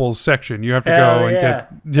nobles section. You have to go and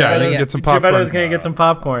get some popcorn. Gebetto's gonna get some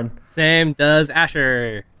popcorn. Same does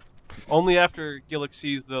Asher. Only after Gillick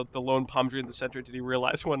sees the lone palm tree in the center did he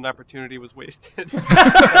realize what an opportunity was wasted. Like,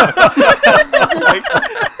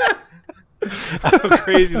 how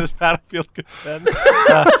crazy this battlefield could have been.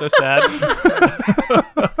 So sad.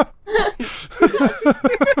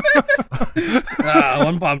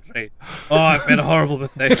 One palm tree. Oh, I've made a horrible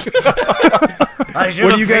mistake. I should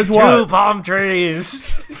What have do you guys picked want? 2 palm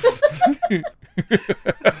trees.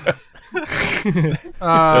 They're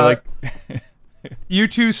like, You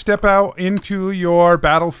two step out into your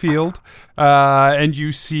battlefield, and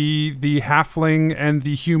you see the halfling and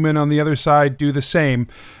the human on the other side do the same.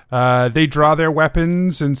 They draw their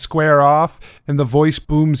weapons and square off, and the voice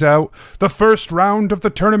booms out, "The first round of the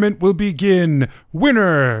tournament will begin.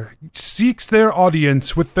 Winner seeks their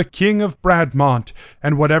audience with the King of Bradmont,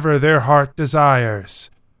 and whatever their heart desires.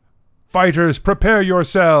 Fighters, prepare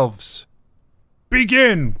yourselves.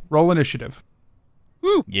 Begin! Roll initiative."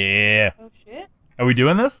 yeah. Oh shit. Are we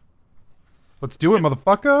doing this? Let's do it,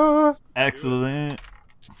 motherfucker! Excellent.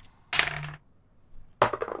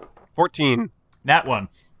 14. Nat one.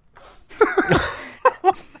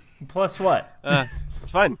 Plus what?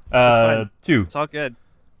 It's fine. It's fine. 2. It's all good.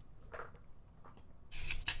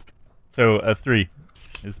 So a 3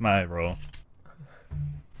 is my roll.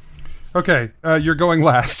 Okay, you're going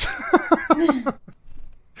last.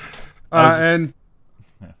 And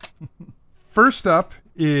first up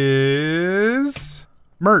is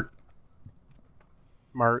Mert.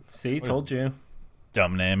 Mart. See, told you.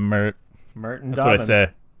 Dumb name, Mert. Mert and That's what I Dobbin.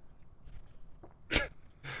 say.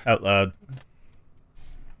 Out loud.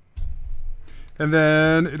 And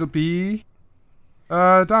then it'll be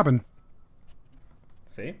Dobbin.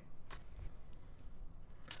 See?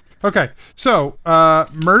 Okay, so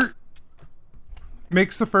Mert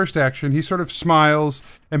makes the first action. He sort of smiles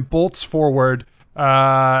and bolts forward.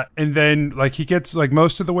 And then like he gets like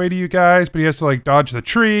most of the way to you guys, but he has to like dodge the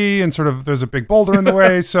tree and sort of there's a big boulder in the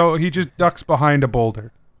way, so he just ducks behind a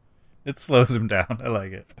boulder. It slows him down. I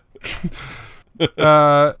like it.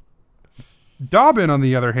 Dobbin, on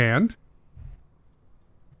the other hand,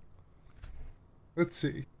 let's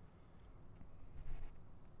see.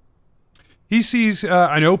 He sees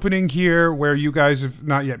an opening here where you guys have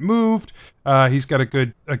not yet moved. He's got a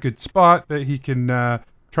good spot that he can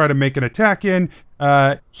try to make an attack in.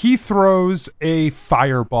 He throws a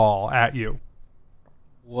fireball at you.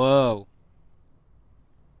 Whoa.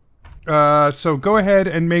 So go ahead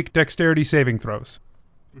and make dexterity saving throws.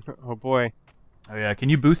 Oh boy. Oh yeah, can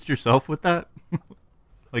you boost yourself with that?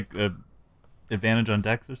 Like advantage on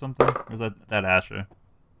dex or something? Or is that Asher?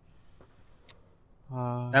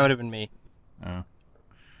 That would have been me. Oh.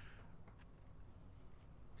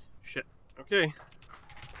 Shit. Okay.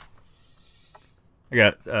 I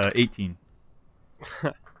got 18.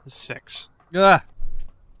 6. Ugh.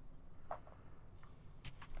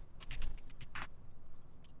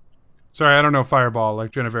 Sorry, I don't know fireball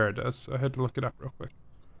like Genevera does. So I had to look it up real quick.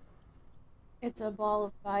 It's a ball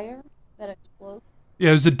of fire that explodes.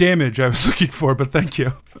 Yeah, it was the damage I was looking for, but thank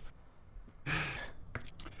you.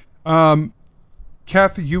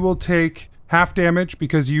 Keth, you will take half damage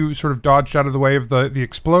because you sort of dodged out of the way of the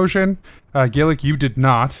explosion. Gillick, you did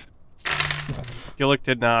not. Gillick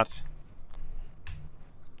did not.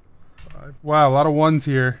 Wow, a lot of ones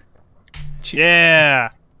here. Yeah.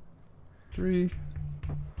 3.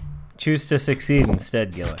 Choose to succeed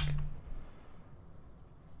instead, Gillick.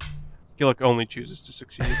 Gillick only chooses to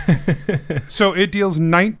succeed. So it deals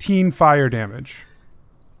 19 fire damage.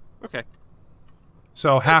 Okay.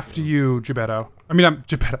 So half to you, Gebetto. I mean, I'm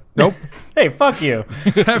Gebetto. Nope. Hey, fuck you.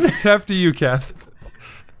 half to you, Keth.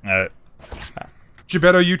 Alright.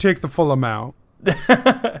 Gebetto, you take the full amount.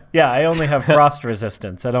 Yeah, I only have frost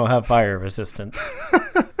resistance. I don't have fire resistance.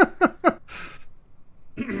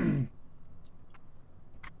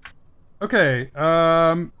 Okay.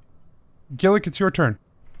 Gillick, it's your turn.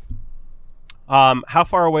 How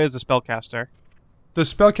far away is the spellcaster? The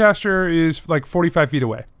spellcaster is like 45 feet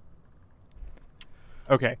away.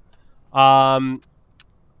 Okay. I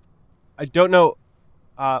don't know.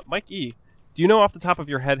 Mike E., do you know off the top of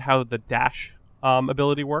your head how the dash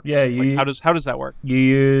ability works? Yeah, how does that work? You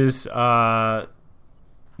use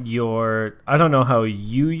your... I don't know how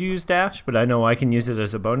you use dash, but I know I can use it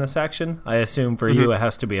as a bonus action. I assume for you it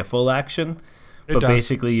has to be a full action. It But does.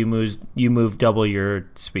 basically you move double your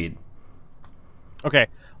speed. Okay.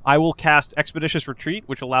 I will cast Expeditious Retreat,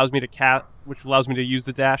 which allows me to use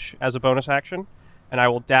the dash as a bonus action, and I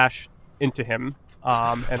will dash into him,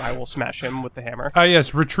 and I will smash him with the hammer.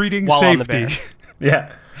 Yes, retreating While on the safety.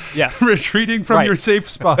 Yeah. Yeah. Retreating from Right. your safe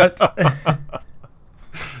spot.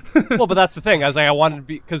 Well, but that's the thing. I was like, I wanted to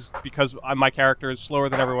be because my character is slower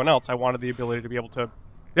than everyone else. I wanted the ability to be able to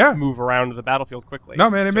Yeah. move around the battlefield quickly. No,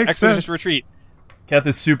 man, it makes Expeditious sense. Retreat. Keth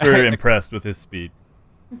is super impressed with his speed.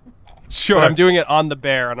 Sure. But I'm doing it on the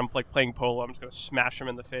bear, and I'm like playing polo. I'm just gonna smash him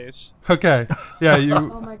in the face. Okay. Yeah,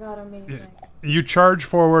 Oh my god, amazing. you charge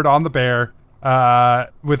forward on the bear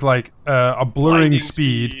with like a blurring Blinding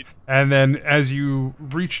speed, speed. and then as you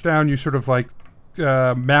reach down, you sort of like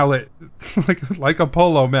mallet, like a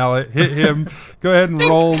polo mallet, hit him. Go ahead and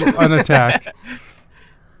roll an attack.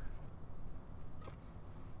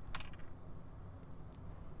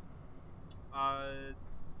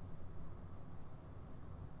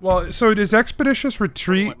 Well, so does Expeditious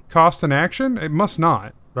Retreat 21. cost an action? It must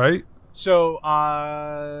not, right? So,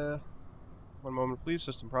 1 moment, please.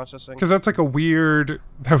 System processing. Because that's like a weird...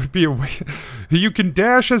 That would be a way... You can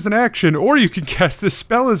dash as an action, or you can cast this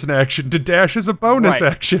spell as an action to dash as a bonus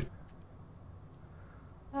Right. action.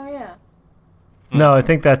 Oh yeah. No, I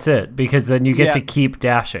think that's it, because then you get Yeah. to keep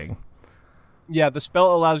dashing. Yeah, the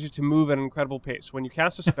spell allows you to move at an incredible pace. When you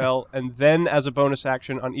cast a spell, and then as a bonus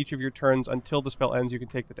action on each of your turns until the spell ends, you can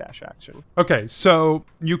take the dash action. Okay, so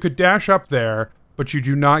you could dash up there, but you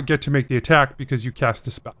do not get to make the attack because you cast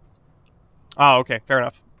the spell. Oh, okay, fair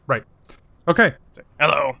enough. Right. Okay,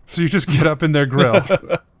 Hello. so you just get up in their grill.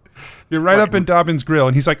 You're right up in Dobbin's grill,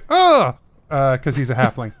 and he's like, "Ah!" Because he's a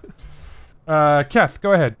halfling. Keth,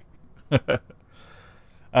 go ahead.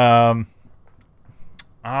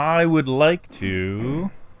 I would like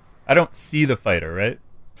to... I don't see the fighter, right?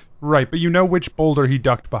 Right, but you know which boulder he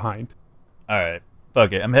ducked behind. All right.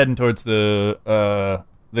 Fuck it. I'm heading towards the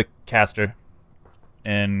caster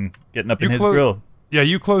and getting up in You his clo- grill. Yeah,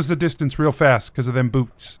 you close the distance real fast because of them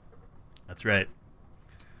boots. That's right.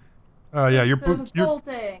 Yeah, your Some boots. Is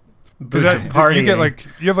bolting. that Partying. you get like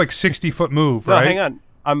you have like 60-foot move, No, right? hang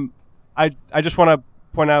on. I just want to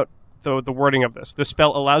point out the wording of this. The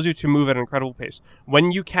spell allows you to move at an incredible pace.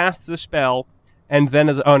 When you cast the spell, and then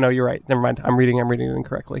oh no, you're right. Never mind. I'm reading it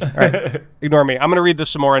incorrectly. All right, ignore me. I'm gonna read this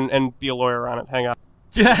some more and be a lawyer on it. Hang on.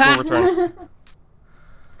 We'll return.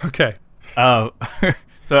 Okay.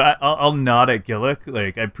 So I'll nod at Gillick.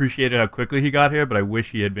 Like, I appreciated how quickly he got here, but I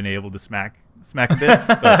wish he had been able to smack a bit.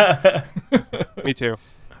 But, Me too.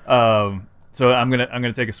 so I'm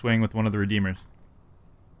gonna take a swing with one of the Redeemers.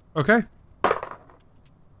 Okay.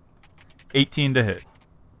 18 to hit.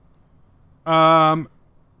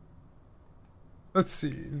 Let's see.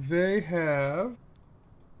 They have.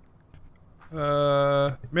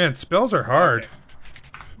 Man, spells are hard.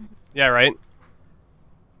 Yeah, right.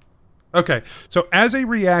 Okay, so as a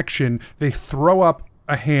reaction, they throw up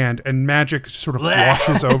a hand, and magic sort of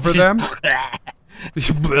washes over them. Off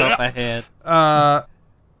my head.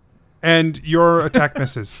 And your attack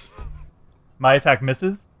misses. My attack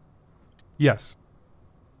misses. Yes.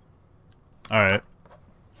 All right.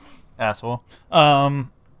 Asshole.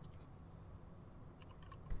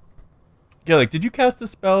 Gillick, did you cast a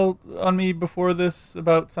spell on me before this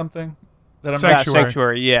about something that I'm Sanctuary.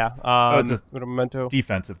 Sanctuary. Yeah. it's a- what a memento.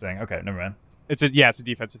 defensive thing? Okay, never mind. It's a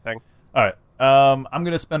defensive thing. All right. I'm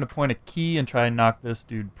gonna spend a point of key and try and knock this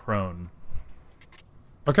dude prone.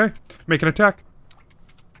 Okay, make an attack.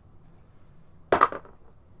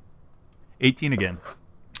 18 again.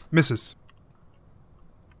 Misses.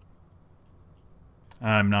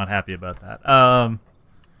 I'm not happy about that. All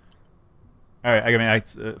right. I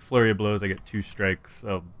mean, flurry of blows. I get 2 strikes.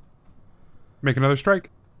 So Make another strike.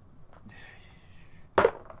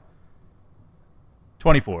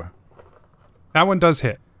 24. That one does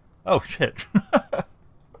hit. Oh shit.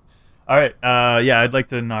 All right. Yeah, I'd like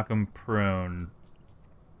to knock him prone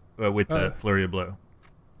with the flurry of blow.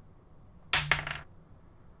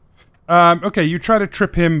 Okay, you try to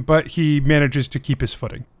trip him, but he manages to keep his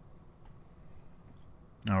footing.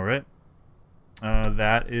 All right.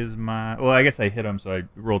 That is my. Well, I guess I hit him, so I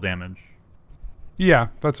roll damage. Yeah,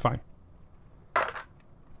 that's fine.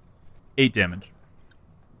 8 damage.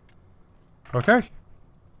 Okay.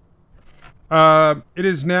 It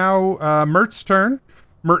is now Mert's turn.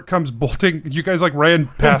 Mert comes bolting. You guys like ran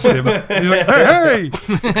past him. He's like, hey,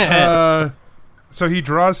 hey! So he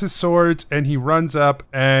draws his swords and he runs up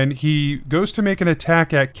and he goes to make an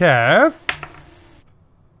attack at Keth.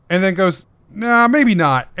 And then goes, nah, maybe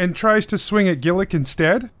not. And tries to swing at Gillick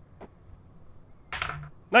instead.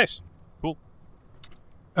 Nice. Cool.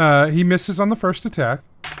 He misses on the first attack.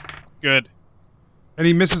 Good. And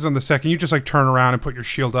he misses on the second. You just like turn around and put your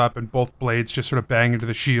shield up, and both blades just sort of bang into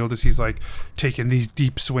the shield as he's like taking these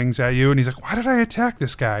deep swings at you. And he's like, "Why did I attack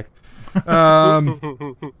this guy?"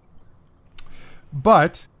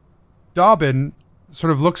 But Dobbin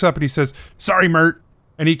sort of looks up and he says, "Sorry, Mert,"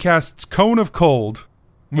 and he casts Cone of Cold.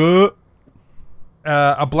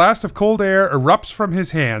 A blast of cold air erupts from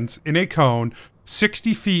his hands in a cone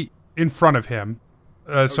 60 feet in front of him.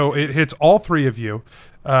 So it hits all three of you.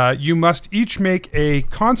 You must each make a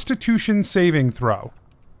Constitution saving throw.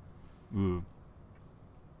 Ooh.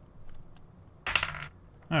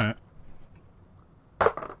 All right.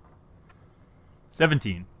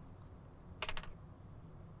 17.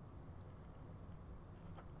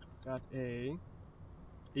 Got a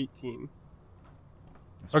 18.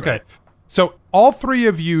 That's Okay. right. So all three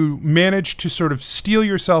of you manage to sort of steel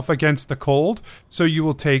yourself against the cold. So you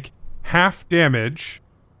will take half damage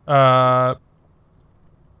on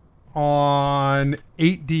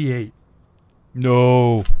 8d8.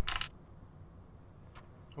 No.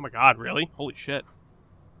 Oh my god, really? Holy shit.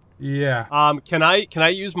 Yeah. Can I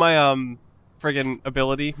use my friggin'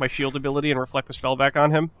 ability, my shield ability, and reflect the spell back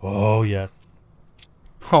on him? Oh, yes.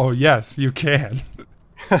 Oh, yes, you can.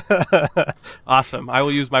 Awesome. I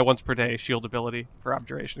will use my once per day shield ability for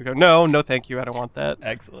objuration. Go, no, thank you. I don't want that.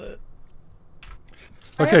 Excellent.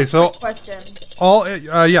 I Okay, have a so quick question. all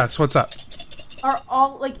yes, what's up? Are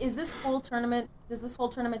all like is this whole tournament? Does this whole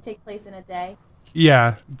tournament take place in a day?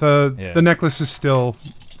 Yeah, Yeah. the necklace is still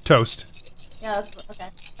toast. Yeah, that's okay.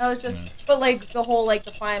 I was just, but like the whole like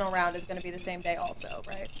the final round is going to be the same day also,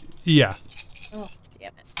 right? Yeah. Oh,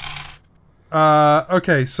 damn it.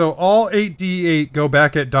 Okay, so all 8d8 go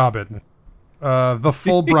back at Dobbin. The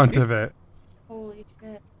full brunt of it. Holy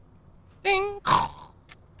shit.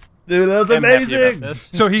 Dude, that was I'm happy about amazing.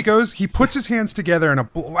 this. So he puts his hands together and a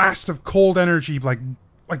blast of cold energy like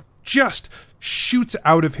just shoots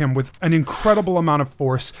out of him with an incredible amount of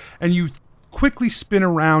force, and you quickly spin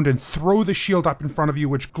around and throw the shield up in front of you,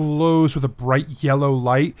 which glows with a bright yellow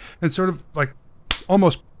light and sort of like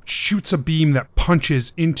almost shoots a beam that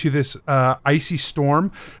punches into this icy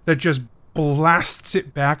storm that just blasts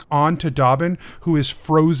it back onto Dobbin, who is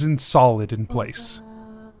frozen solid in place.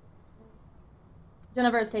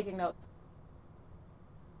 Jennifer is taking notes.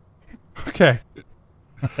 Okay.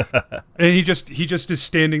 And he just is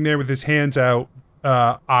standing there with his hands out,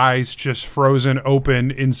 eyes just frozen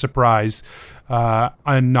open in surprise,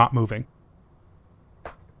 and not moving.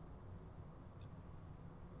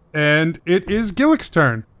 And it is Gillick's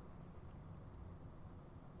turn.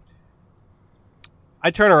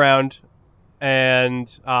 I turn around,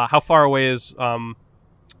 and how far away is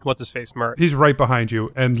what's his face, Mert? He's right behind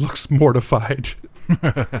you and looks mortified.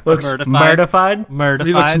 Looks mortified.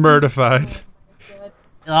 He looks mortified.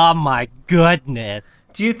 Oh my goodness.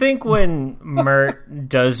 Do you think when Mert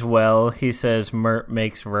does well, he says Mert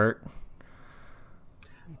makes vert?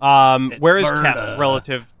 Where is murder. Cat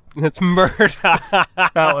relative? It's murder.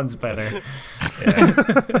 That one's better.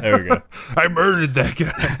 There we go. I murdered that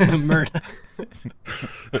guy. Murder.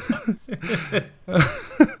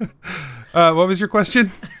 What was your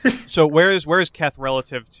question? So where is Keth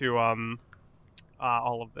relative to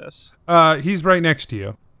all of this? He's right next to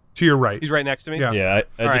you. To your right. He's right next to me. Yeah. Yeah, I All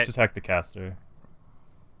just right. attacked the caster.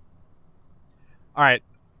 All right,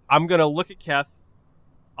 I'm gonna look at Keth.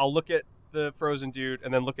 I'll look at the frozen dude,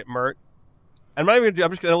 and then look at Mert. I'm not even gonna do. I'm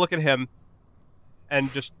just gonna look at him,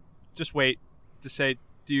 and just wait. Just say,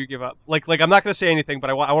 "Do you give up?" Like I'm not gonna say anything, but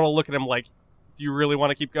I want to look at him. Like, do you really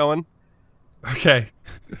want to keep going? Okay.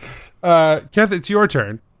 Keth, it's your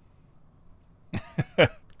turn.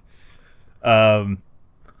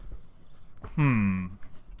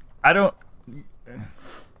 I don't.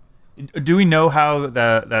 Do we know how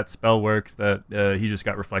that spell works? That he just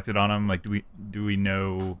got reflected on him. Like, do we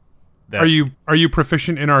know that? Are you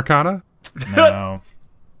proficient in Arcana? No.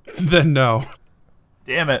 Then no.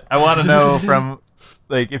 Damn it! I want to know from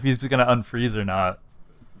like if he's gonna unfreeze or not,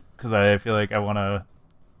 because I feel like I want to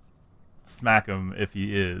smack him if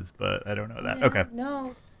he is, but I don't know that. Yeah, Okay.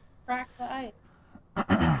 No. Crack the ice.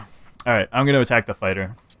 All right. I'm gonna attack the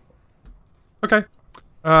fighter. Okay.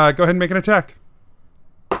 Go ahead and make an attack.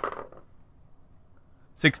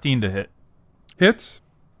 16 to hit. Hits.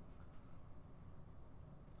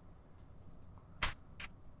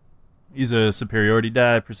 Use a superiority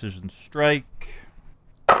die, precision strike.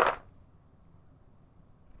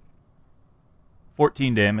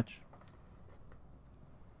 14 damage.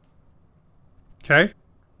 Okay.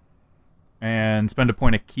 And spend a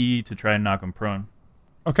point of key to try and knock him prone.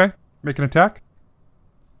 Okay. Make an attack.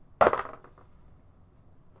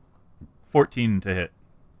 14 to hit.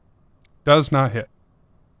 Does not hit.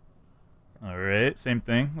 Alright, same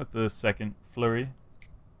thing with the second flurry.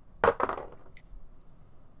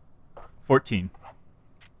 14.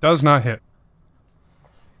 Does not hit.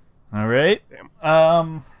 Alright.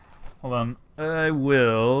 Hold on. I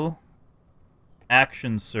will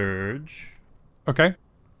action surge Okay.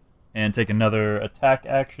 and take another attack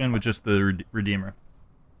action with just the Redeemer.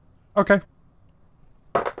 Okay.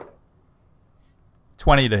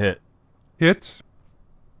 20 to hit. Hits.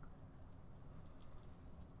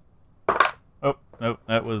 Oh, nope,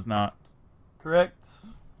 that was not correct.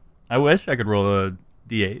 I wish I could roll a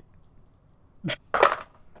d8.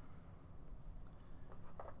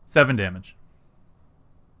 7 damage.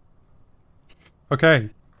 Okay.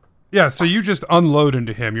 Yeah, so you just unload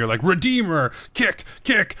into him. You're like, Redeemer, kick,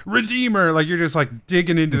 Redeemer. Like, you're just like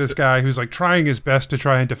digging into this guy who's like trying his best to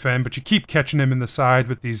try and defend, but you keep catching him in the side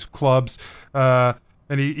with these clubs.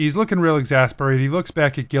 And he's looking real exasperated. He looks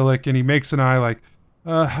back at Gillick and he makes an eye like,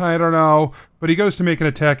 I don't know. But he goes to make an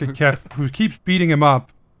attack at Keth, who keeps beating him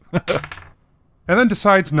up. And then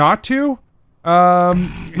decides not to.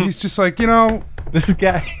 He's just like, This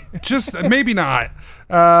guy. just maybe not.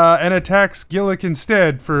 And attacks Gillick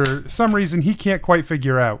instead for some reason he can't quite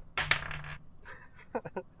figure out.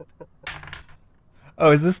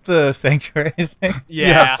 Oh, is this the sanctuary thing?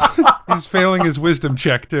 Yeah. Yes. He's failing his wisdom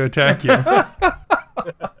check to attack you.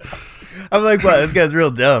 I'm like, wow, this guy's real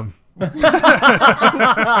dumb. It's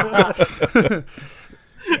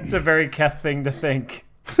a very Keth thing to think.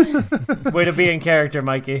 Way to be in character,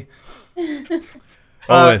 Mikey.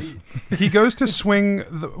 Always. He goes to swing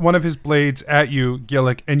one of his blades at you,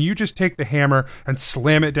 Gillick, and you just take the hammer and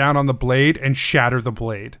slam it down on the blade and shatter the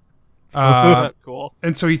blade. Cool.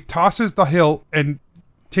 And so he tosses the hilt and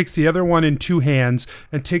takes the other one in two hands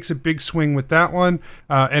and takes a big swing with that one,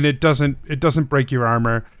 and it doesn't break your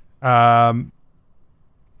armor.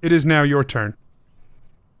 It is now your turn.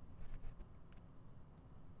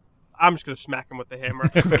 I'm just gonna smack him with the hammer.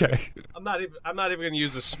 Okay. I'm not even gonna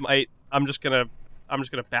use the smite. I'm just gonna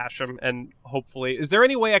bash him, and hopefully, is there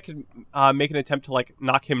any way I can make an attempt to like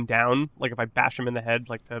knock him down? Like if I bash him in the head,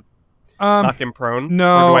 like to knock him prone?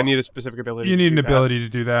 No. Or do I need a specific ability? You to need do an that? ability to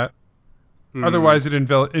do that. Otherwise, it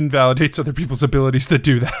invalidates other people's abilities that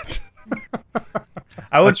do that.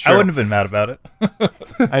 I wouldn't have been mad about it.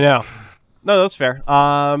 I know. No, that's fair.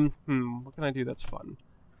 What can I do that's fun?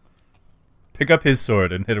 Pick up his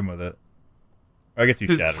sword and hit him with it. Or I guess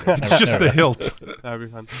you shatter it. It's just the hilt. That would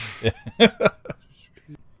be fun.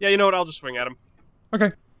 Yeah, you know what? I'll just swing at him.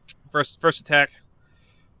 Okay. First attack.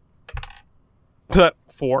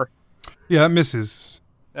 4. Yeah, that misses.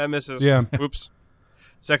 That misses. Yeah. Oops.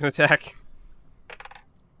 Second attack.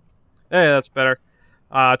 Yeah, that's better.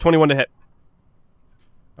 21 to hit.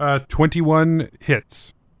 21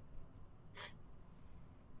 hits.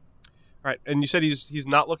 All right, and you said he's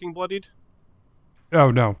not looking bloodied?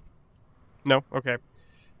 Oh, no. No? Okay.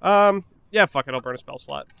 Yeah, fuck it. I'll burn a spell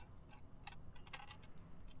slot.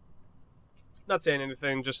 Not saying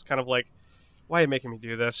anything, just kind of like, why are you making me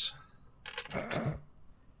do this?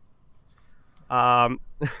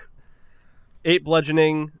 8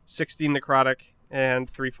 bludgeoning, 16 necrotic, and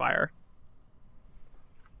 3 fire.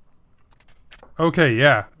 Okay,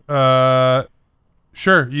 yeah.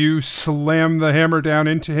 Sure, you slam the hammer down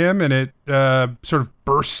into him, and it sort of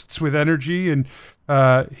bursts with energy, and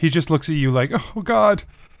he just looks at you like, oh, God.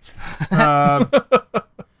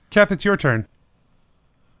 Kath, it's your turn.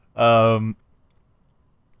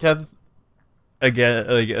 Kath, again,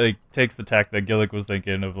 like takes the tack that Gillick was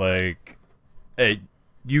thinking of, like, hey,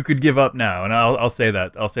 you could give up now, and I'll say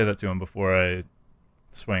that. I'll say that to him before I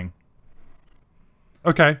swing.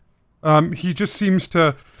 Okay. He just seems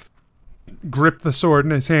to grip the sword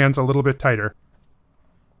in his hands a little bit tighter.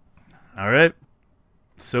 All right.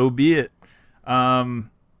 So be it. I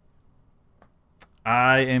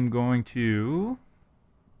am going to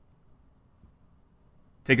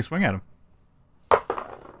take a swing at him.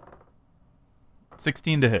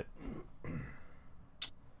 16 to hit.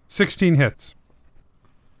 16 hits.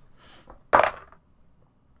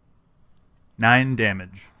 9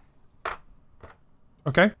 damage.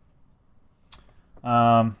 Okay.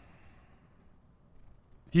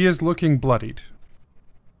 He is looking bloodied.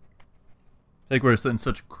 I think we're in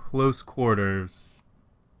such close quarters.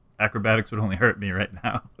 Acrobatics would only hurt me right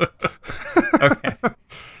now. Okay.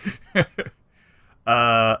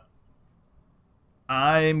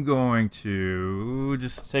 I'm going to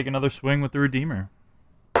just take another swing with the Redeemer.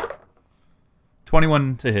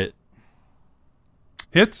 21 to hit.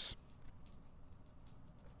 Hits.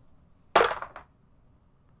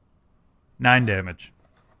 9 damage.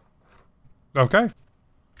 Okay.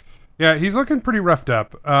 Yeah, he's looking pretty roughed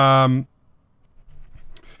up.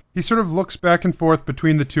 He sort of looks back and forth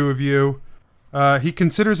between the two of you. He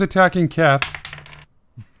considers attacking Keth.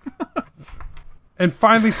 And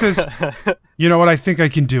finally says, you know what, I think I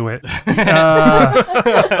can do it.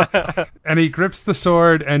 And he grips the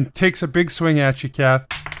sword and takes a big swing at you, Keth.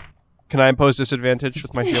 Can I impose disadvantage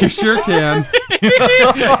with my You shield? sure can.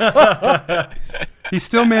 He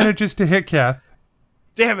still manages to hit Keth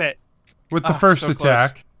Damn it! with the first so close.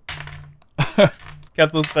 attack.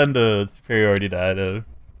 Keth will spend a superiority die to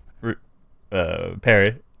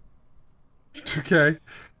parry. Okay.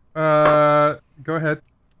 Go ahead.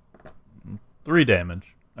 3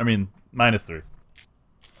 damage. I mean, -3.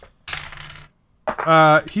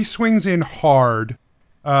 He swings in hard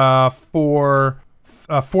for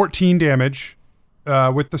 14 damage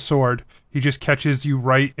with the sword. He just catches you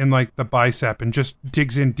right in like the bicep and just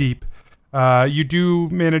digs in deep. You do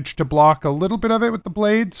manage to block a little bit of it with the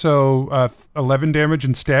blade, so 11 damage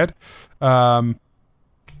instead. But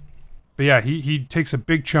yeah, he takes a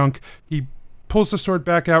big chunk. He pulls the sword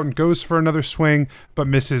back out and goes for another swing, but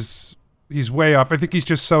misses. He's way off. I think he's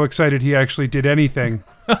just so excited he actually did anything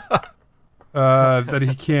that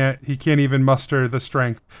he can't even muster the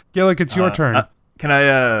strength. Gillick, it's your turn. Can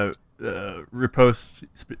I repost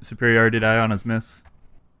superiority die on his miss?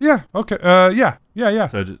 Yeah. Okay. Yeah.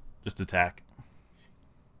 So just attack.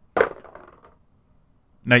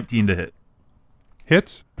 19 to hit.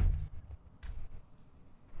 Hits.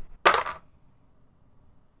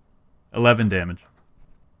 11 damage.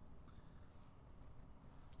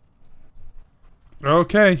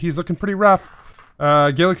 Okay, he's looking pretty rough.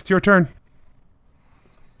 Gillick, it's your turn.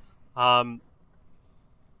 Can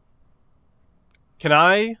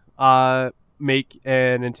I make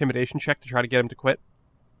an intimidation check to try to get him to quit?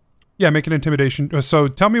 Yeah, make an intimidation. So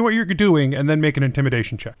tell me what you're doing, and then make an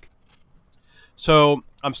intimidation check. So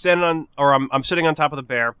I'm standing on, or I'm sitting on top of the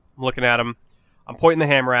bear. I'm looking at him. I'm pointing the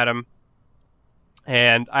hammer at him,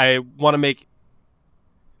 and I want to make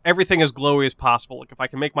everything as glowy as possible. Like if I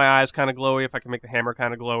can make my eyes kind of glowy, if I can make the hammer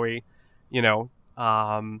kind of glowy, you know.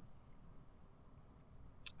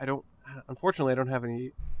 Unfortunately, I don't have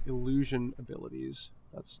any illusion abilities.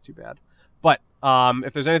 That's too bad. But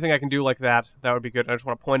if there's anything I can do like that, that would be good. I just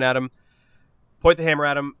want to point at him, point the hammer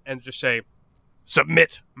at him, and just say,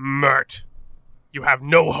 "Submit, Mert. You have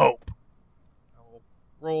no hope." I'll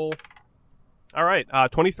roll. All right,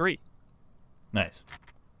 23. Nice.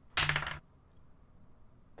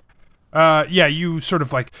 Yeah, you sort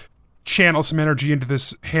of like channel some energy into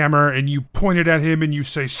this hammer, and you point it at him, and you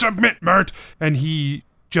say, "Submit, Mert," and he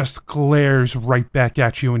just glares right back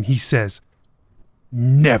at you, and he says,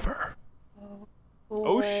 "Never."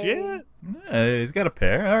 Oh shit! Yeah, he's got a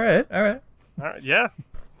pair. All right. All right, yeah.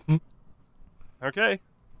 Okay.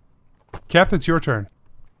 Keth, it's your turn.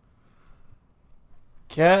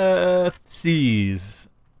 Keth sees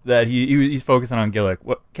that he's focusing on Gillick.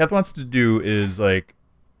 What Keth wants to do is like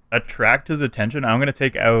attract his attention. I'm gonna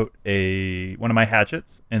take out one of my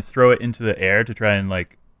hatchets and throw it into the air to try and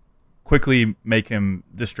like quickly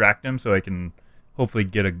distract him, so I can hopefully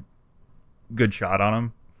get a good shot on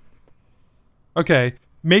him. Okay,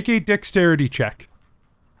 make a dexterity check.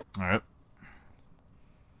 All right.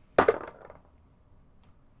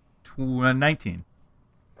 19.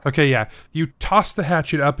 Okay, yeah. You toss the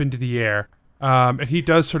hatchet up into the air, and he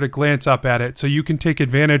does sort of glance up at it, so you can take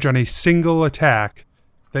advantage on a single attack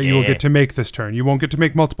that you will get to make this turn. You won't get to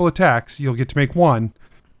make multiple attacks. You'll get to make one,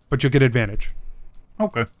 but you'll get advantage.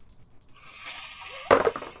 Okay.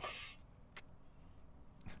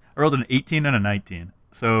 I rolled an 18 and a 19,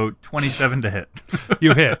 so 27 to hit.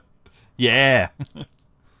 You hit. Yeah.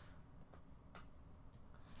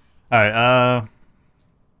 All right.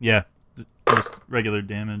 Yeah. Just regular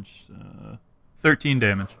damage. 13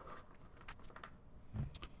 damage.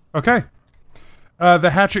 Okay. The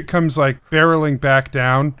hatchet comes like barreling back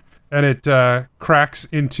down, and it cracks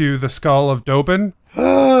into the skull of Dobin,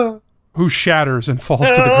 who shatters and falls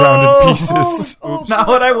to the ground in pieces. Not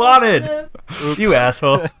what I wanted. You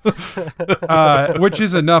asshole. Which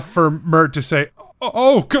is enough for Mert to say,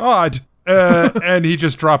 "Oh God!" And he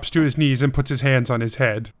just drops to his knees and puts his hands on his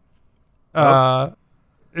head, and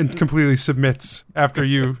completely submits after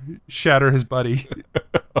you shatter his buddy.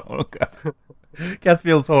 Oh God. Keth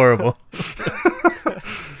feels horrible.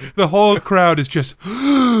 The whole crowd is just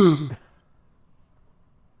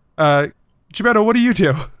Gebetto, what do you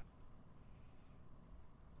do?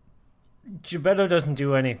 Gebetto doesn't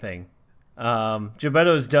do anything.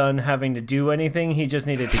 Gebetto's done having to do anything. He just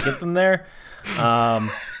needed to get them there.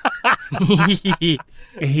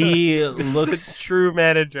 He looks True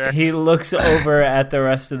manager. He looks over at the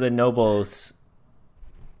rest of the nobles,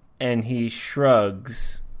 and he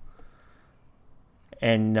shrugs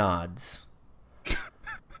and nods.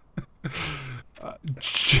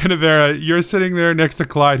 Genevera, you're sitting there next to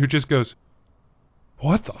Clyde, who just goes,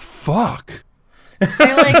 "What the fuck?"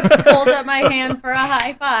 I hold up my hand for a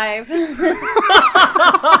high five.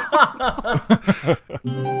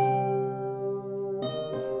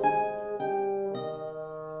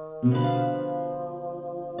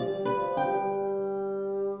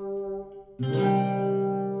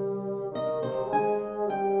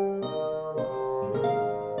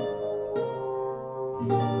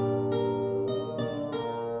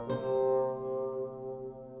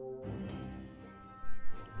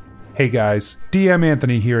 Hey guys, DM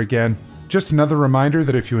Anthony here again. Just another reminder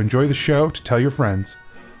that if you enjoy the show, to tell your friends.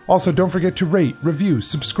 Also, don't forget to rate, review,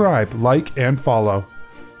 subscribe, like, and follow.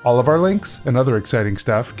 All of our links and other exciting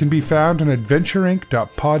stuff can be found on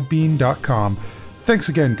adventureinc.podbean.com. Thanks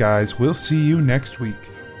again, guys. We'll see you next week.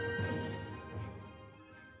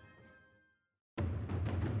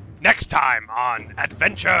 Next time on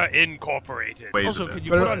Adventure Incorporated. Wait, Also, could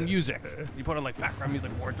you put on music? You put on like background music,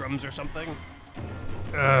 war drums or something?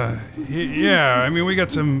 Yeah, I mean, we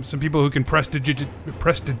got some people who can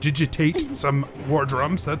prestidigitate some war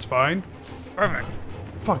drums. That's fine. Perfect.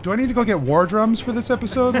 Fuck, do I need to go get war drums for this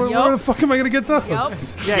episode? Where the fuck am I gonna get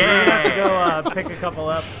those? Yeah, you're gonna have to go pick a couple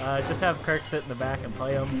up. Just have Kirk sit in the back and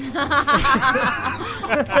play them.